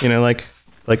 like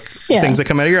things that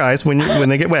come out of your eyes when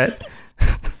they get wet.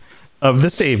 Of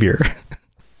the Savior.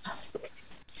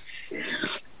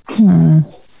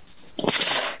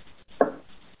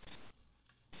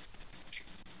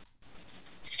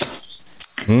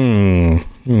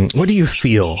 What do you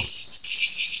feel?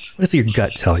 What does your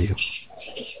gut tell you?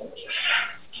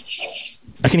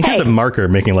 I can hear the marker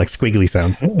making like squiggly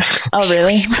sounds. Oh,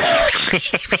 really?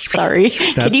 Sorry.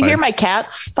 Can you hear my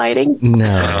cats fighting?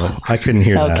 No, I couldn't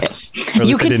hear that.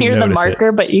 You can hear the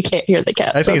marker, but you can't hear the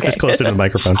cats. I think it's just closer to the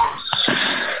microphone.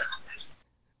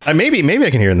 Maybe I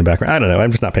can hear it in the background. I don't know.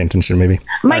 I'm just not paying attention. Maybe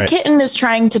my kitten is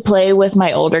trying to play with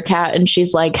my older cat, and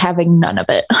she's like having none of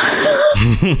it.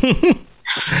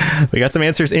 We got some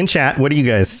answers in chat. What do you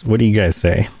guys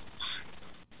say?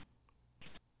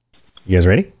 You guys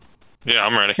ready? Yeah,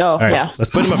 I'm ready. Oh, right, yeah.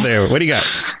 Let's put them up there. What do you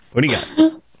got?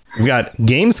 We got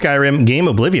game Skyrim, game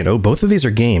Oblivion. Oh, both of these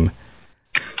are game.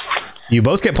 You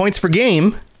both get points for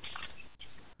game.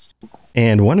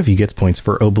 And one of you gets points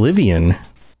for Oblivion.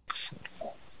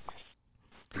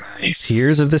 Nice.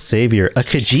 Tears of the Savior. A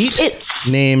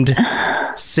Khajiit named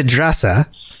Sidrasa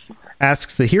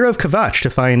asks the hero of Kvatch to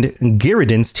find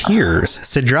Girardin's tears.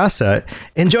 Sidrasa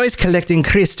enjoys collecting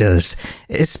crystals,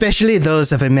 especially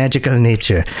those of a magical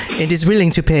nature, and is willing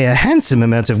to pay a handsome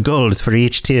amount of gold for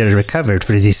each tear recovered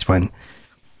for this one.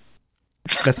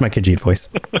 That's my Khajiit voice.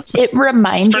 It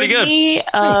reminded me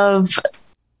of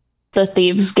the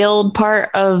Thieves Guild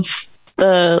part of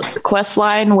the quest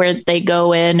line where they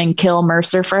go in and kill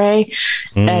Mercer Frey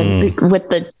and with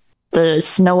the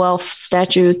snow elf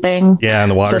statue thing. Yeah,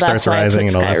 and the water starts rising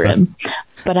and all that stuff.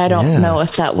 But I don't know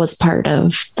if that was part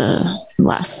of the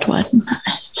last one.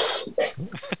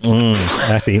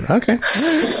 I see. Okay.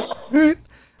 All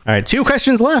right. 2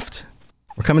 questions left.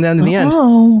 We're coming down to the end.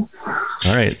 All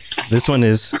right. This one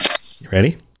is, you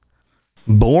ready?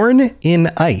 Born in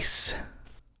Ice.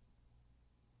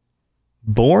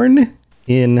 Born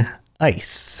in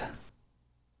Ice.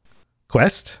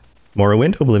 Quest,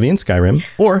 Morrowind, Oblivion, Skyrim,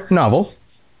 or novel,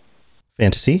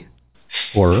 fantasy,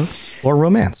 horror, or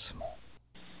romance.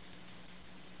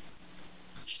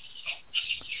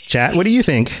 Chat, what do you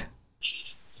think?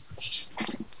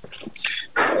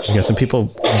 We got some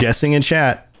people guessing in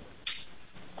chat.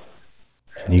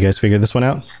 Can you guys figure this one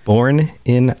out? Born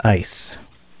in Ice.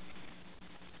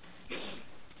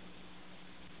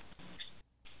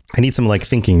 I need some like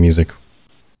thinking music.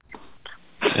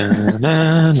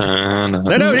 No, don't do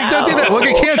that. We'll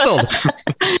get canceled.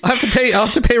 I'll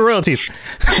have to pay royalties.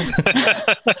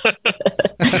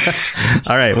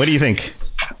 All right, what do you think?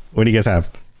 What do you guys have?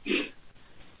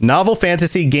 Novel,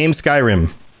 fantasy, game,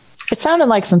 Skyrim. It sounded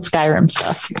like some Skyrim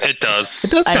stuff. It does.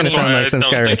 It does kind of sound like some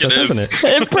Skyrim stuff, doesn't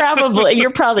it? Probably.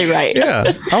 You're probably right.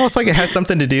 Yeah, almost like it has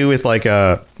something to do with like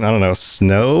a, I don't know,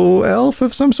 snow elf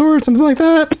of some sort, something like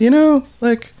that. You know,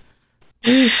 like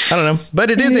I don't know,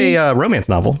 but it is a romance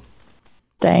novel.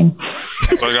 Dang.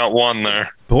 I got one there.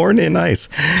 Born in Ice.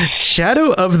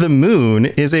 Shadow of the Moon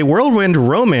is a whirlwind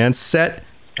romance set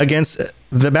against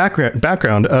the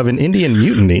background of an Indian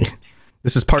mutiny.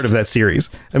 This is part of that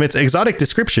series. Amidst exotic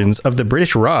descriptions of the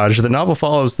British Raj, the novel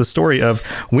follows the story of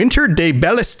Winter de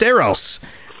Ballesteros,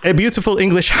 a beautiful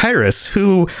English heiress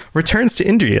who returns to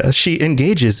India. She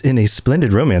engages in a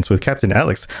splendid romance with Captain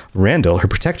Alex Randall, her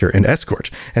protector and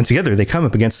escort, and together they come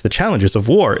up against the challenges of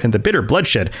war and the bitter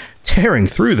bloodshed tearing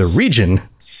through the region.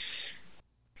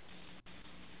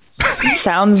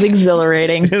 Sounds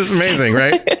exhilarating. It's amazing,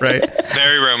 right? Right.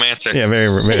 Very romantic. Yeah, very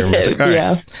romantic. All right.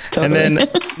 Yeah, totally. And then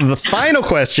the final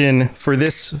question for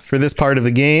this part of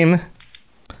the game: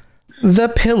 the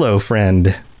pillow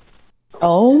friend.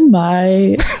 Oh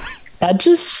my! That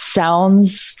just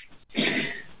sounds.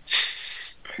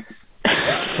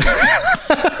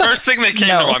 First thing that came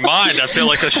to my mind, I feel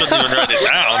like I shouldn't even write it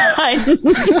down. I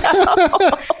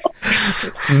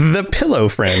know. The pillow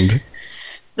friend.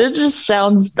 This just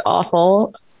sounds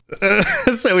awful.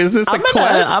 So is this a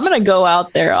quest? I'm gonna go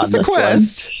out there on this one.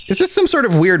 Is this some sort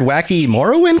of weird, wacky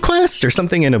Morrowind quest or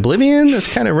something in Oblivion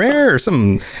that's kind of rare, or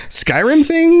some Skyrim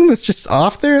thing that's just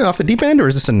off the deep end, or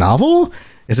is this a novel?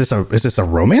 Is this a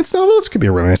romance novel? This could be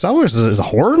a romance novel. Is this a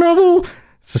horror novel?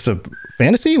 Is this a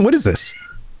fantasy? What is this?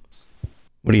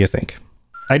 What do you guys think?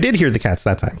 I did hear the cats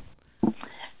that time.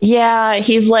 Yeah,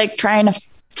 he's like trying to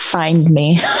find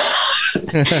me.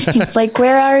 He's like,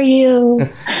 where are you?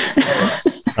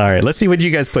 All right, let's see what you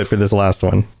guys put for this last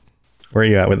one. Where are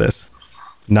you at with this?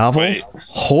 Novel? Wait.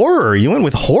 Horror. You went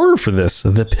with horror for this.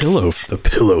 The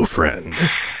pillow friend.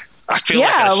 I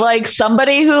feel like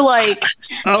somebody who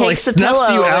takes a snuffs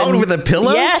pillow you out with a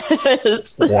pillow.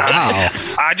 Yes. Wow.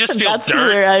 I just feel That's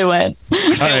dirty. where I went.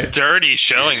 I feel dirty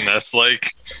showing this.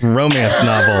 Like romance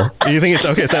novel. You think it's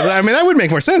okay? So I mean, that would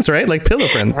make more sense, right? Like pillow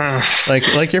friend,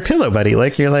 like your pillow buddy.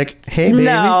 Like you're like, hey baby,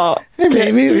 no, hey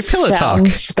baby, we pillow talk.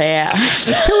 Bad.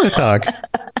 Pillow talk.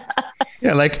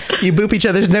 Yeah, like you boop each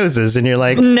other's noses, and you're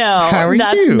like, no, how are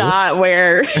that's you? not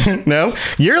where. No,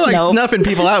 you're like snuffing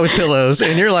people out with pillows,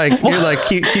 and you're like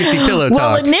cutesy pillow talk.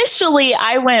 Well, initially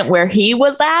I went where he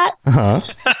was at,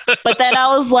 but then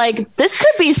I was like, this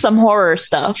could be some horror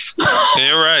stuff.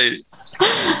 You're right.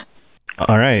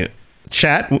 All right,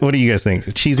 chat. What do you guys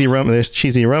think? Cheesy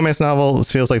romance novel.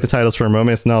 This feels like the titles from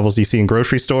romance novels you see in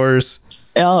grocery stores.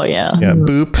 Oh yeah. Yeah.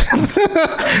 Boop.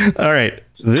 All right.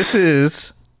 This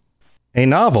is a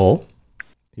novel.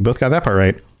 You both got that part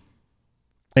right.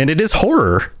 And it is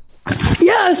horror.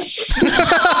 Yes.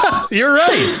 You're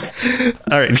right.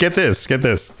 All right, get this.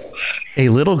 A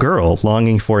little girl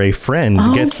longing for a friend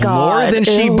gets more than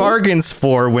she bargains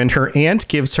for when her aunt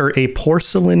gives her a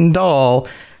porcelain doll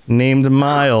named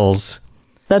Miles.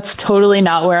 That's totally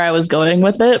not where I was going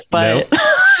with it, but nope.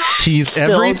 She's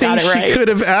everything she could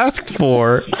have asked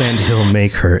for, and he'll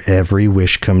make her every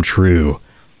wish come true.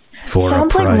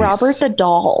 Sounds like Robert the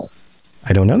Doll.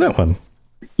 I don't know that one.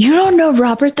 You don't know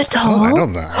Robert the Doll? Oh, I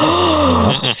don't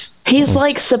know. He's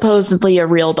like supposedly a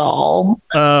real doll.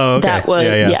 Oh, okay. That was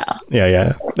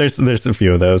yeah. There's a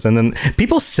few of those, and then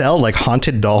people sell like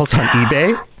haunted dolls on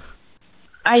eBay.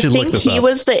 I think he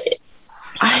was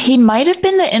he might have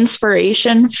been the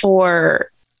inspiration for.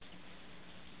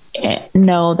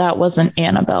 No, that wasn't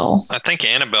Annabelle. I think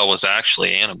Annabelle was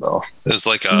actually Annabelle. It was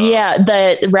like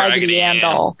the Raggedy Ann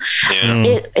doll.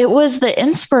 Yeah. It was the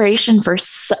inspiration for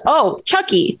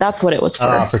Chucky. That's what it was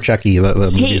for. For Chucky, the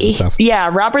movies and stuff. Yeah,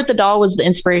 Robert the Doll was the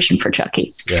inspiration for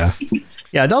Chucky.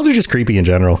 Yeah, dolls are just creepy in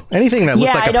general. Anything that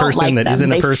looks like a person that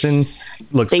isn't a person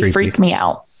looks creepy. They freak me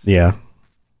out. Yeah,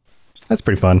 that's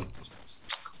pretty fun.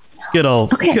 Good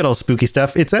old spooky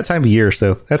stuff. It's that time of year,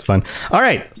 so that's fun. All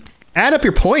right. Add up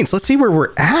your points. Let's see where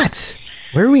we're at.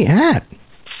 Where are we at?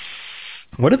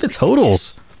 What are the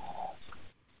totals?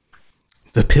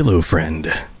 The pillow friend.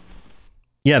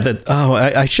 Yeah,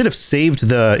 I should have saved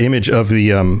the image of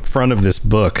the front of this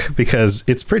book because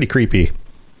it's pretty creepy.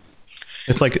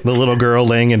 It's like the little girl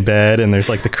laying in bed and there's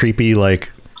like the creepy like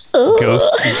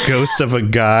ghost of a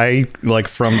guy like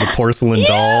from the porcelain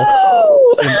doll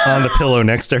on the pillow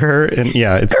next to her. And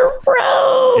yeah, it's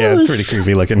gross. Yeah, it's pretty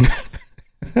creepy looking.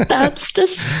 That's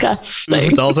disgusting.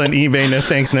 It's also on eBay. No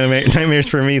thanks, no nightmares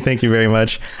for me. Thank you very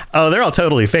much. Oh, they're all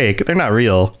totally fake. They're not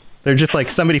real. They're just like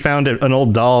somebody found an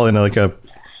old doll in like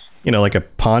a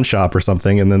pawn shop or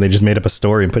something, and then they just made up a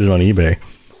story and put it on eBay.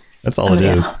 That's all it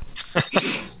is.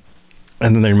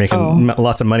 And then they're making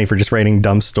lots of money for just writing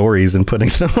dumb stories and putting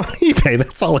them on eBay.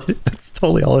 That's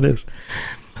totally all it is.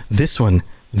 This one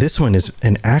is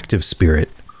an active spirit.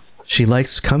 She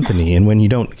likes company, and when you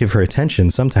don't give her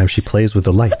attention, sometimes she plays with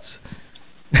the lights.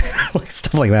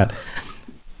 Stuff like that.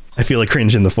 I feel a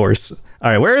cringe in the force.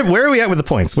 All right, where are we at with the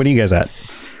points? What are you guys at?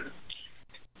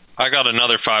 I got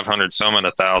another 500, so I'm at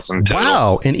 1,000 total.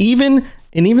 Wow, an even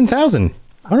 1,000.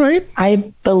 All right.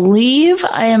 I believe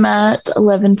I am at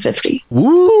 1150.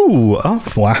 Ooh!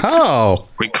 Oh, wow!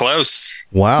 We close.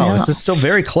 Wow, Yeah. This is still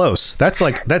very close. That's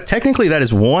like that. Technically, that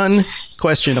is one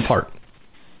question apart.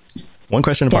 One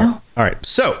question apart. Yeah. All right.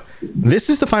 So this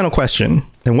is the final question,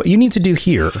 and what you need to do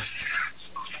here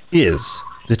is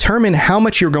determine how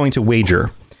much you're going to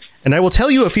wager. And I will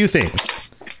tell you a few things.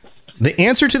 The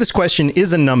answer to this question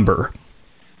is a number.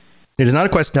 It is not a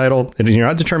quest title. You're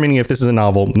not determining if this is a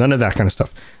novel. None of that kind of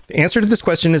stuff. The answer to this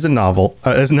question is a novel.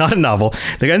 It's not a novel.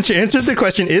 The answer to the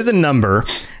question is a number,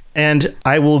 and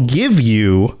I will give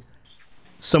you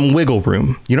some wiggle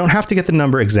room. You don't have to get the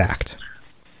number exact.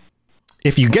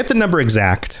 If you get the number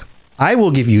exact, I will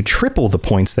give you triple the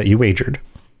points that you wagered.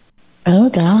 Oh,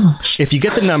 gosh. If you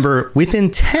get the number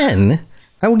within 10,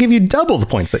 I will give you double the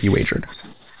points that you wagered.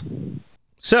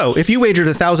 So if you wagered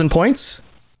 1,000 points,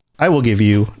 I will give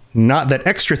you not that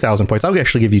extra 1,000 points. I'll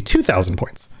actually give you 2,000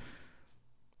 points.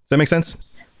 Does that make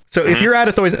sense? So if you're at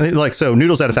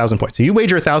Noodle's at 1,000 points. So you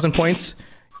wager 1,000 points,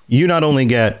 you not only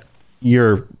get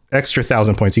your extra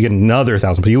 1,000 points, you get another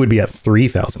 1,000, but you would be at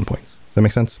 3,000 points. Does that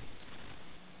make sense?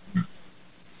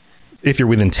 If you're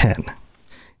within 10.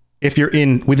 If you're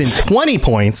within 20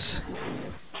 points,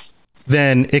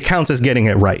 then it counts as getting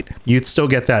it right. You'd still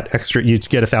get that extra, you'd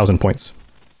get 1,000 points.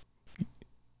 Does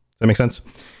that make sense?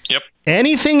 Yep.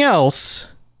 Anything else,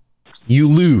 you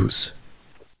lose.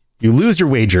 You lose your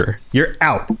wager. You're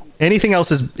out. Anything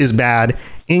else is bad,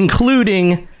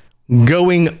 including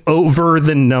going over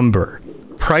the number.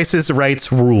 Price is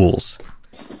Right's rules.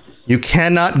 You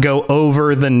cannot go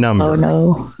over the number. Oh,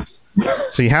 no.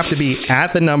 So you have to be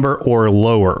at the number or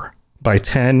lower by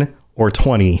 10 or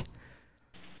 20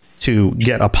 to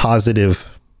get a positive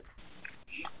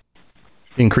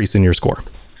increase in your score.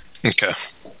 Okay.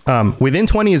 Within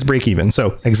 20 is break even.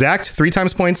 So exact 3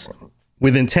 times points.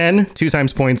 Within 10, 2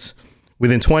 times points.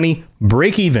 Within 20,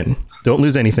 break even. Don't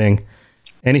lose anything.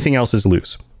 Anything else is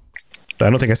lose. So I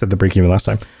don't think I said the break even last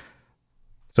time.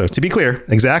 So to be clear,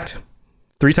 exact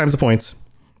 3 times the points.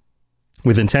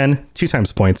 Within 10, 2 times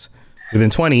the points. Within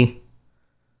 20,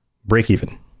 break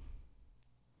even.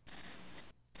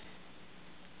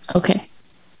 Okay.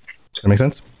 Does that make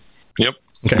sense? Yep.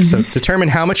 Okay, so determine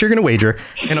how much you're going to wager,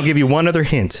 and I'll give you one other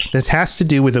hint. This has to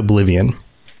do with Oblivion.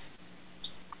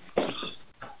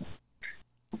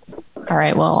 All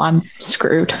right. Well, I'm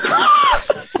screwed.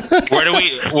 Where do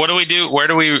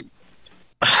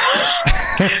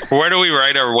we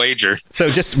write our wager? So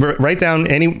just write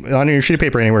down on your sheet of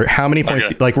paper anywhere how many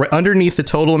points, like underneath the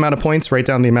total amount of points, write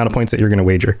down the amount of points that you're going to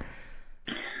wager.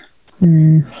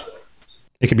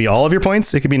 It could be all of your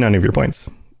points. It could be none of your points.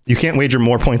 You can't wager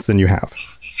more points than you have.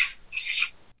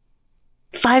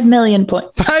 5 million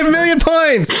points. 5 million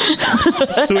points.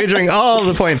 So wagering all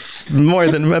the points, more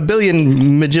than a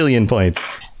billion majillion points.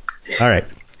 All right.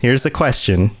 Here's the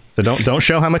question. So don't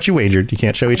show how much you wagered. You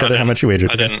can't show each other how much you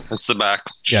wagered. I didn't. It's the back.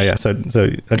 Yeah. So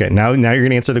okay. Now you're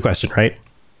going to answer the question, right?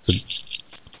 So,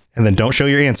 and then don't show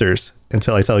your answers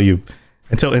until I tell you,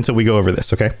 until we go over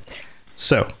this. Okay.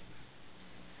 So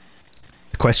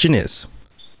the question is,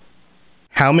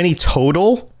 how many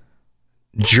total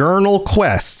journal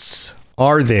quests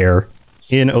are there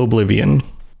in Oblivion?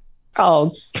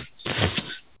 Oh.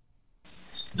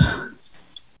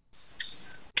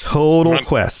 Total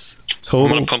quests.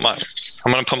 Total. I'm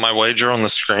gonna put my wager on the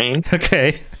screen.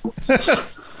 Okay.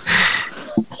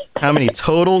 How many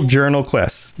total journal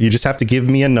quests? You just have to give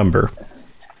me a number.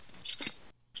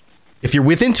 If you're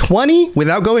within 20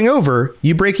 without going over,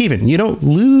 you break even. You don't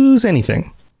lose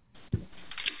anything.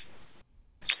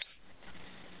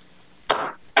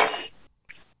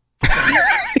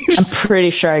 I'm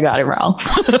pretty sure I got it wrong.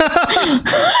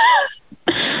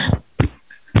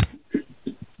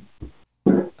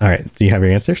 All right. Do you have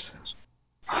your answers?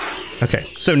 Okay.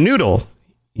 So Noodle,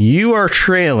 you are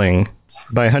trailing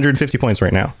by 150 points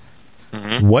right now.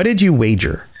 Mm-hmm. What did you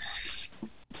wager?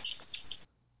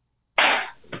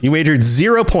 You wagered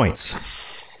 0 points.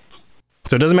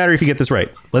 So it doesn't matter if you get this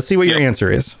right. Let's see what your answer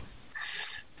is.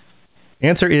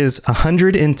 Answer is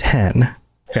 110.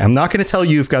 Okay, I'm not going to tell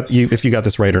you if you got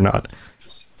this right or not,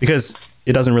 because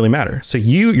it doesn't really matter. So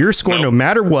your score, no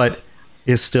matter what,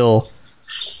 is still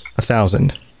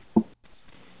 1,000.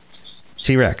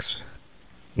 T-Rex,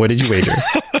 what did you wager?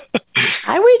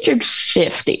 I wagered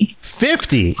 50.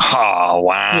 50. Oh,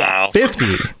 wow. Yeah. 50.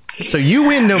 So you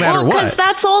win no matter what. Because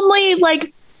that's only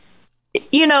like,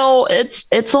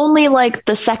 it's only like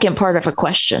the second part of a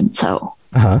question. So.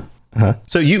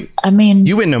 So you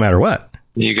win no matter what.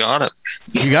 You got it.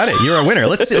 You got it. You're a winner.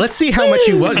 Let's see how much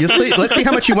you won. Let's see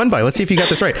how much you won by. Let's see if you got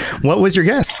this right. What was your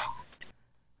guess?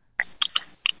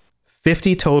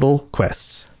 50 total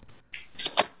quests.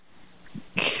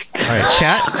 All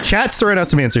right, chat's throwing out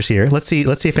some answers here. Let's see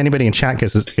if anybody in chat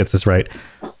gets this right.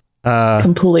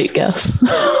 Complete guess.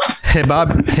 Hey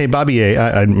Bobby,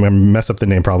 I mess up the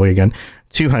name probably again.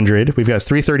 200. We've got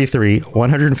 333,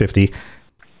 150.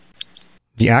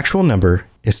 The actual number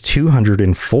is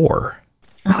 204.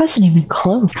 I wasn't even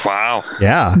close. Wow.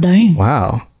 Yeah. Dang.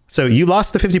 Wow. So you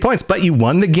lost the 50 points, but you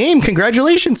won the game.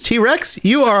 Congratulations, T-Rex.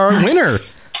 You are our winner.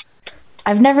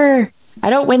 I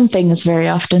don't win things very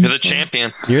often. You're the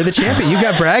champion. You're the champion. You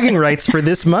got bragging rights for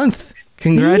this month.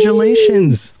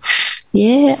 Congratulations.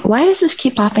 Yeah. Why does this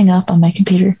keep popping up on my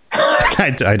computer?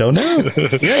 I don't know. Yeah,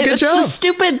 good It's job. the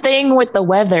stupid thing with the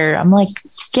weather. I'm like,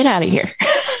 get out of here.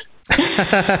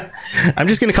 I'm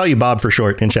just going to call you Bob for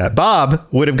short in chat. Bob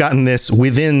would have gotten this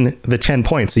within the 10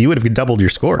 points. So you would have doubled your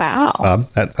score. Wow. Bob,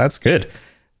 that's good.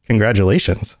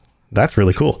 Congratulations. That's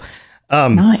really cool.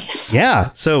 Nice. Yeah.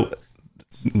 So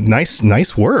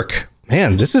nice work,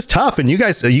 man. This is tough. And you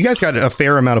guys got a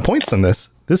fair amount of points on this.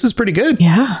 This is pretty good.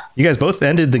 Yeah. You guys both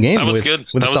ended the game That was with, good.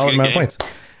 with That a was a solid good amount game. of points.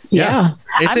 Yeah.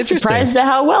 It's I'm interesting. surprised at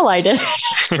how well I did.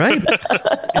 Right.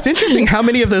 It's interesting how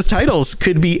many of those titles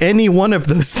could be any one of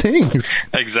those things.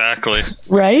 Exactly.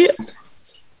 Right?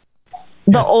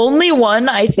 The only one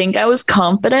I think I was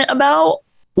confident about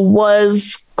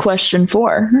was question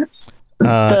 4.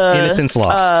 Innocence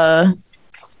Lost.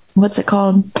 What's it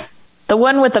called? The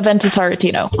one with Aventus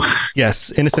Aretino.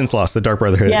 Yes, Innocence Lost, the Dark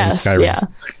Brotherhood Yes, in Skyrim. yeah.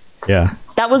 Yeah.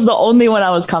 That was the only one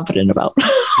I was confident about.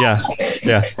 Yeah.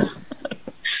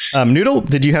 Noodle,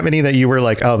 did you have any that you were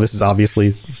like, oh, this is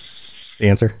obviously the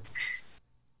answer?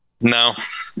 No,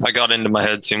 I got into my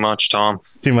head too much, Tom.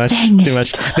 Too much.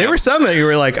 There were some that you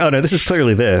were like, oh no, this is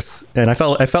clearly this, and I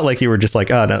felt like you were just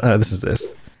like, oh no, this is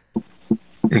this.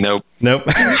 Nope. No.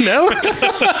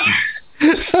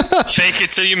 Fake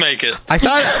it till you make it. I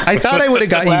thought I would have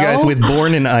got you guys with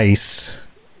Born in Ice,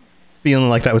 feeling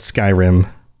like that was Skyrim.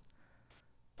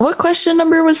 What question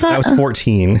number was that? That was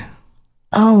 14.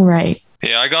 Oh, right.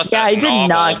 Yeah, I got that. Yeah, I did novel,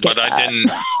 not get but that. I didn't.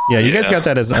 Yeah, you guys got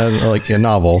that as like a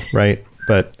novel, right?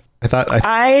 But I thought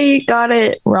I got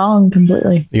it wrong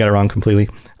completely. You got it wrong completely.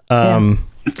 And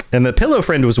the Pillow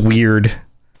Friend was weird,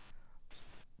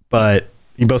 but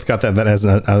you both got that as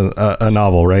a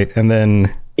novel, right? And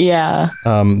then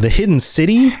the Hidden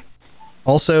City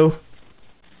also.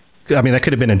 I mean, that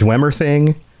could have been a Dwemer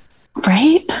thing,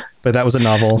 right? But that was a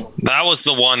novel. That was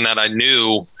the one that I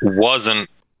knew wasn't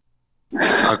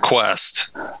a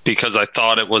quest because I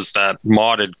thought it was that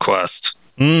modded quest.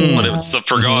 But it was the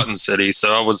Forgotten City,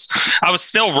 so I was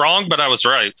still wrong, but I was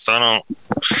right. So I don't.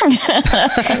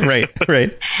 right.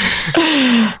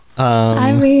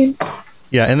 I mean,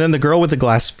 yeah, and then the girl with the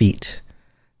glass feet.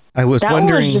 I was that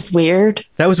wondering. That was just weird.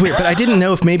 That was weird, but I didn't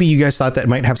know if maybe you guys thought that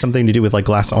might have something to do with like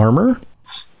glass armor.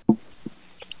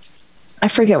 I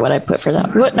forget what I put for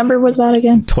that. What number was that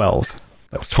again? 12.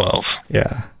 That was 12.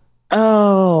 Yeah.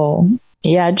 Oh.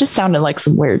 Yeah, it just sounded like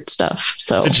some weird stuff.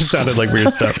 So it just sounded like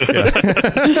weird stuff. Yeah.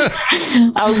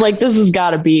 I was like, this has got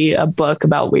to be a book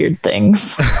about weird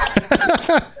things.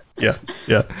 Yeah.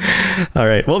 All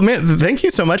right. Well, man, thank you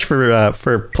so much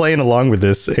for playing along with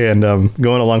this and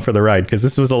going along for the ride, because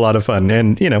this was a lot of fun.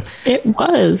 And it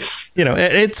was.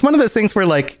 It's one of those things where,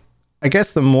 like, I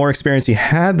guess the more experience you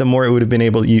had, the more it would have been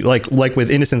able. You like with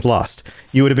Innocence Lost,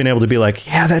 you would have been able to be like,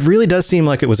 yeah, that really does seem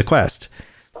like it was a quest,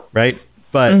 right?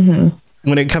 But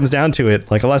when it comes down to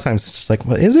it, like a lot of times it's just like,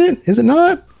 well, is it? Is it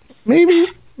not? Maybe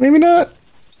not.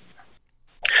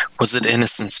 Was it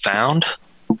Innocence Found?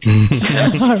 Was it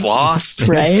Innocence Lost?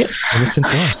 Right.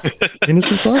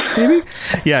 Innocence Lost, maybe?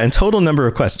 Yeah, and total number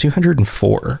of quests,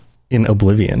 204 in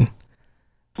Oblivion.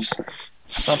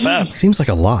 It's not bad. Seems like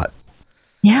a lot.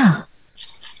 Yeah.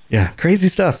 Yeah, crazy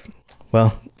stuff.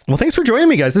 Well, thanks for joining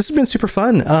me, guys. This has been super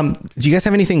fun. Do you guys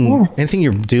have anything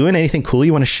you're doing? Anything cool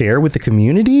you want to share with the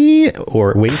community,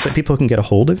 or ways that people can get a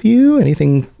hold of you?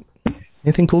 Anything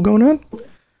cool going on?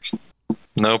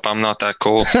 Nope, I'm not that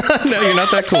cool. No, you're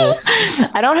not that cool.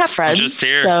 I don't have friends. Just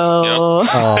here. So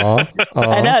Aw.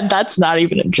 I know that's not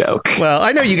even a joke. Well,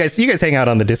 I know you guys hang out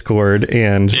on the Discord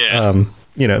and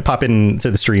pop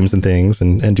into the streams and things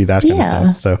and do that kind of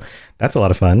stuff. So that's a lot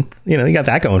of fun. You got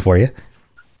that going for you.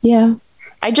 Yeah.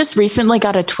 I just recently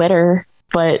got a Twitter,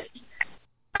 but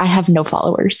I have no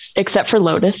followers except for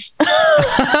Lotus.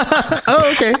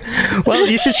 Oh, okay. Well,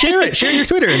 you should share it. Share your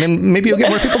Twitter, and then maybe you'll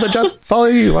get more people to follow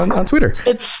you on Twitter.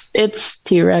 It's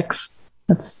T-Rex.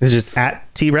 Is it just at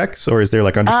T-Rex, or is there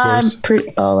like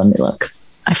underscores? Let me look.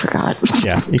 I forgot.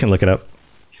 Yeah, you can look it up.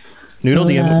 Noodle,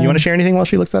 do you want to share anything while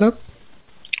she looks that up?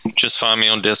 Just find me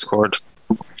on Discord.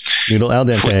 Noodle al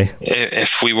dente.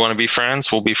 If we want to be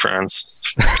friends, we'll be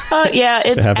friends. Yeah,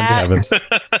 it's it happens.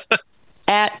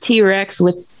 At T-Rex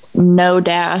with no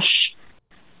dash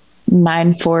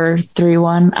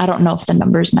 9431. I don't know if the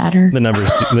numbers matter. The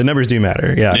numbers do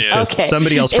matter. Yeah. Okay.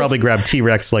 Somebody else probably grabbed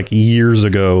T-Rex like years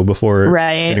ago before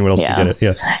anyone else could get it.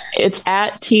 Yeah. It's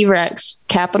at T-Rex,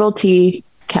 capital T,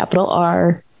 capital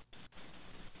R,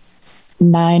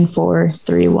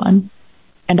 9431.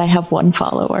 And I have one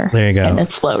follower. There you go. And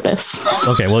it's Lotus.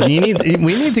 Okay, well, we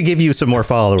need to give you some more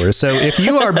followers. So if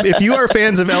you are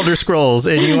fans of Elder Scrolls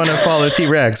and you want to follow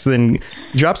T-Rex, then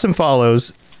drop some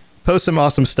follows, post some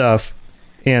awesome stuff,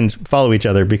 and follow each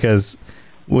other because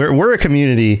we're a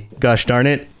community. Gosh darn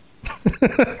it.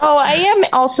 Oh, I am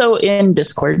also in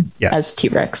Discord as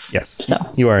T-Rex. Yes. So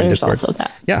you are in there's Discord. Also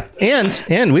that. Yeah.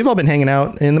 And we've all been hanging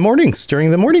out in the mornings during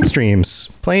the morning streams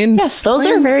playing. Yes, those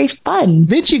are very fun.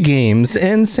 Video games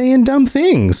and saying dumb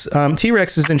things.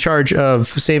 T-Rex is in charge of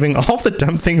saving all the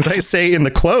dumb things I say in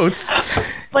the quotes.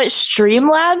 But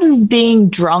Streamlabs is being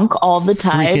drunk all the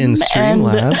time. Freaking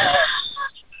Streamlabs.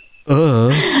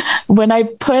 When I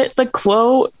put the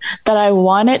quote that I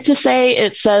want it to say,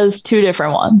 it says two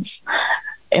different ones.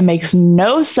 It makes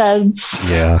no sense.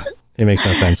 Yeah, it makes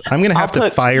no sense. I'm going to have to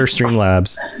fire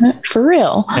Streamlabs. For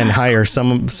real. And hire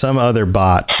some other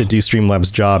bot to do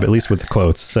Streamlabs' job, at least with the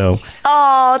quotes. So.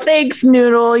 Oh, thanks,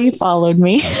 Noodle. You followed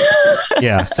me.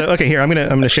 Yeah. So, okay, here, I'm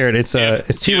gonna share it. It's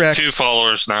T-Rex. 2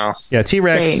 followers now. Yeah,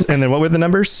 T-Rex. Thanks. And then what were the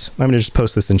numbers? I'm going to just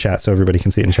post this in chat so everybody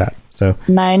can see it in chat. So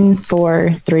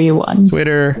 9431.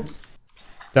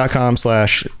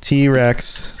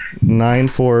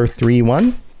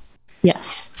 Twitter.com/T-Rex9431.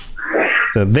 Yes.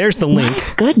 So there's the link.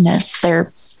 My goodness,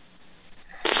 they're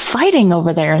fighting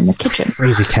over there in the kitchen.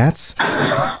 Crazy cats.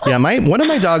 Yeah, one of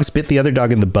my dogs bit the other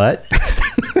dog in the butt.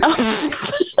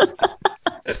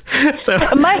 So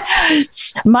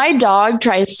my dog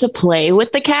tries to play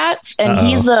with the cats, and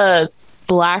he's a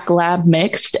black lab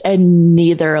mixed, and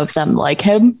neither of them like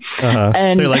him.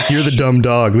 And they're like, "You're the dumb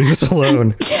dog. Leave us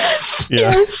alone."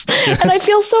 Yes. And I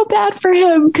feel so bad for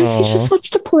him because he just wants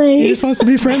to play. He just wants to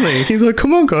be friendly. He's like,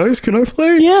 "Come on, guys, can I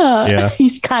play?" Yeah.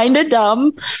 He's kind of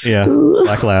dumb. Yeah.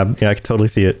 Black lab. Yeah, I can totally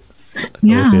see it.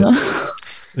 Yeah.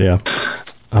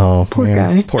 Oh, poor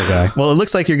guy. Poor guy. Well, it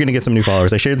looks like you're going to get some new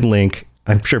followers. I shared the link.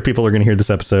 I'm sure people are going to hear this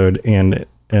episode and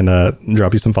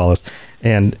drop you some follows.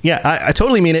 And yeah, I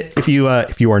totally mean it. If you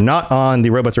are not on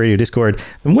the Robots Radio Discord,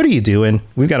 then what are you doing?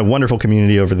 We've got a wonderful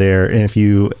community over there. And if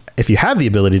you have the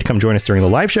ability to come join us during the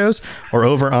live shows or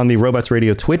over on the Robots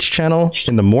Radio Twitch channel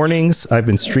in the mornings, I've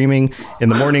been streaming in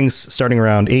the mornings starting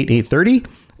around 8:30,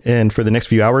 and for the next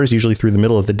few hours, usually through the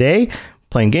middle of the day,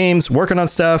 playing games, working on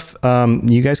stuff.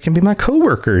 You guys can be my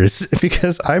coworkers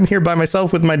because I'm here by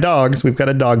myself with my dogs. We've got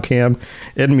a dog cam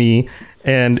and me,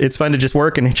 and it's fun to just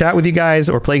work and chat with you guys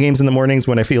or play games in the mornings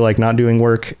when I feel like not doing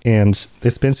work. And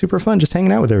it's been super fun just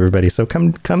hanging out with everybody. So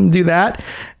come do that.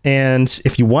 And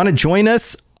if you want to join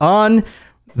us on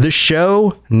the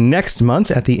show next month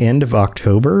at the end of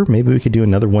October, maybe we could do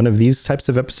another one of these types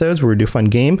of episodes where we do a fun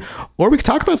game, or we could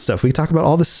talk about stuff. We could talk about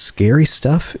all the scary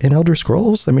stuff in Elder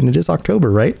Scrolls. I mean, it is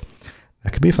October, right?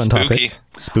 That could be a fun topic.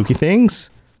 Spooky things.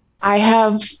 I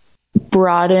have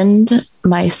broadened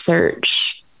my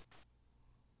search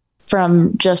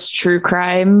from just true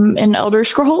crime in Elder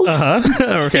Scrolls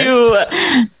to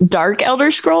dark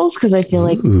Elder Scrolls, because I feel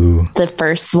like the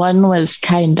first one was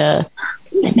kind of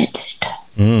limited.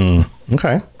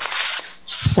 Okay.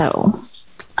 So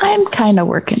I'm kind of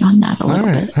working on that a little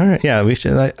bit. All right. Yeah, we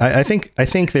should. I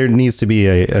think there needs to be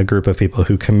a group of people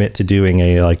who commit to doing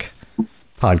a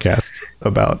podcast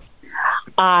about.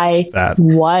 I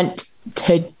want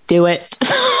to do it.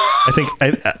 I think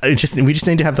we just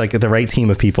need to have the right team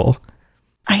of people.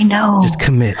 I know. Just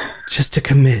to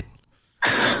commit.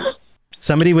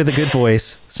 Somebody with a good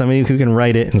voice, somebody who can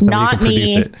write it, and somebody who can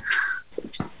produce it.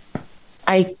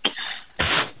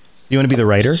 You want to be the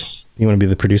writer? You want to be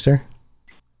the producer?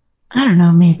 I don't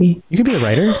know, maybe. You could be a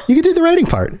writer. You could do the writing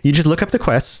part. You just look up the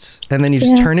quest and then you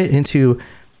just turn it into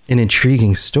an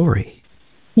intriguing story.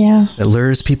 Yeah. That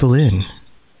lures people in.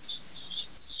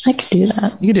 I could do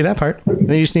that. You could do that part.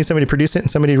 Then you just need somebody to produce it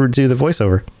and somebody to do the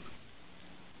voiceover.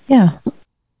 Yeah.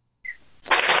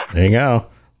 There you go.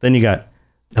 Then you got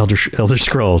Elder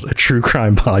Scrolls, a true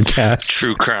crime podcast.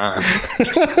 True crime.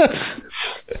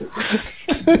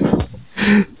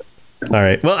 All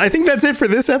right. Well, I think that's it for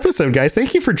this episode, guys.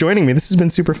 Thank you for joining me. This has been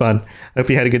super fun. I hope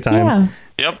you had a good time. Yeah.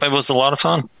 Yep, it was a lot of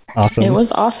fun. Awesome. It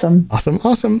was awesome.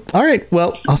 Awesome. All right.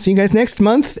 Well, I'll see you guys next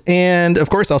month. And of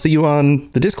course, I'll see you on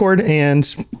the Discord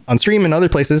and on stream and other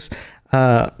places,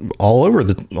 all over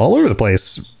the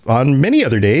place on many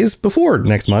other days before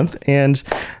next month. And,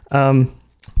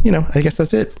 I guess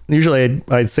that's it. Usually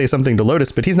I'd say something to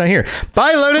Lotus, but he's not here.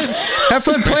 Bye, Lotus. Have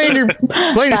fun playing your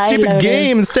stupid Lotus.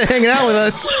 game and stay hanging out with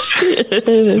us.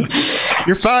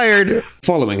 You're fired.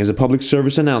 Following is a public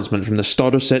service announcement from the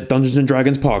Starter Set Dungeons &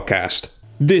 Dragons podcast.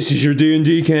 This is your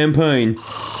D&D campaign.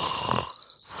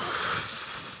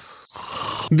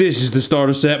 This is the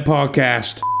Starter Set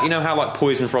podcast. You know how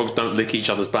poison frogs don't lick each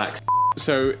other's backs?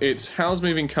 So it's Howl's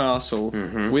Moving Castle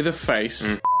with a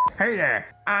face. Hey there,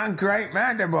 I'm Great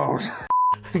Mandibles.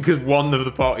 Because one of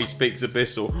the party speaks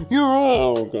abyssal. You're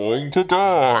all going to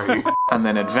die. And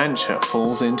then adventure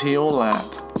falls into your lap.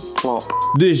 Plop.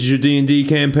 This is your D&D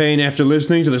campaign after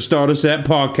listening to the Starter Set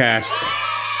podcast.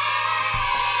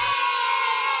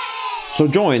 So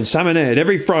join Sam and Ed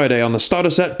every Friday on the Starter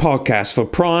Set podcast for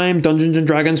prime Dungeons &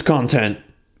 Dragons content.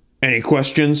 Any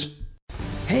questions?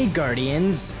 Hey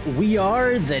Guardians, we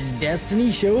are the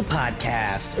Destiny Show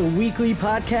Podcast, a weekly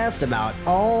podcast about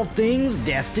all things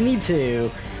Destiny 2.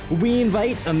 We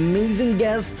invite amazing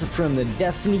guests from the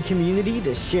Destiny community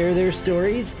to share their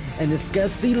stories and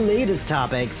discuss the latest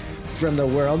topics from the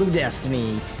world of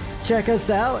Destiny. Check us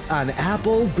out on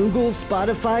Apple, Google,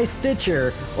 Spotify,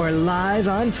 Stitcher, or live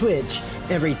on Twitch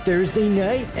every Thursday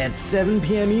night at 7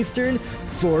 p.m. Eastern,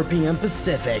 4 p.m.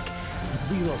 Pacific.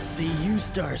 We will see you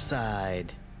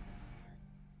Starside.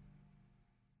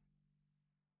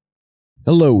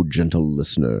 Hello, gentle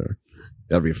listener.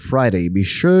 Every Friday, be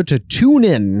sure to tune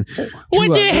in.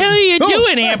 What the hell are you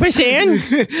doing, Ampersand?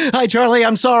 Hi, Charlie.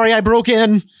 I'm sorry I broke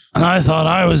in. I thought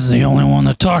I was the only one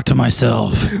that talked to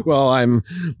myself. Well, I'm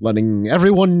letting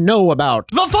everyone know about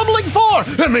the Fumbling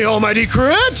Four and the Almighty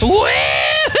Crit.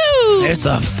 Woohoo! It's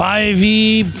a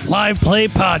 5e live play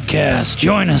podcast.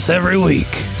 Join us every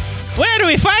week. Where do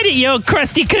we find it, you old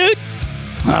crusty coot?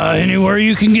 Anywhere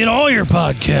you can get all your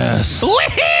podcasts.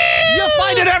 Woohoo! You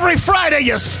find it every Friday,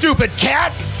 you stupid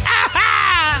cat!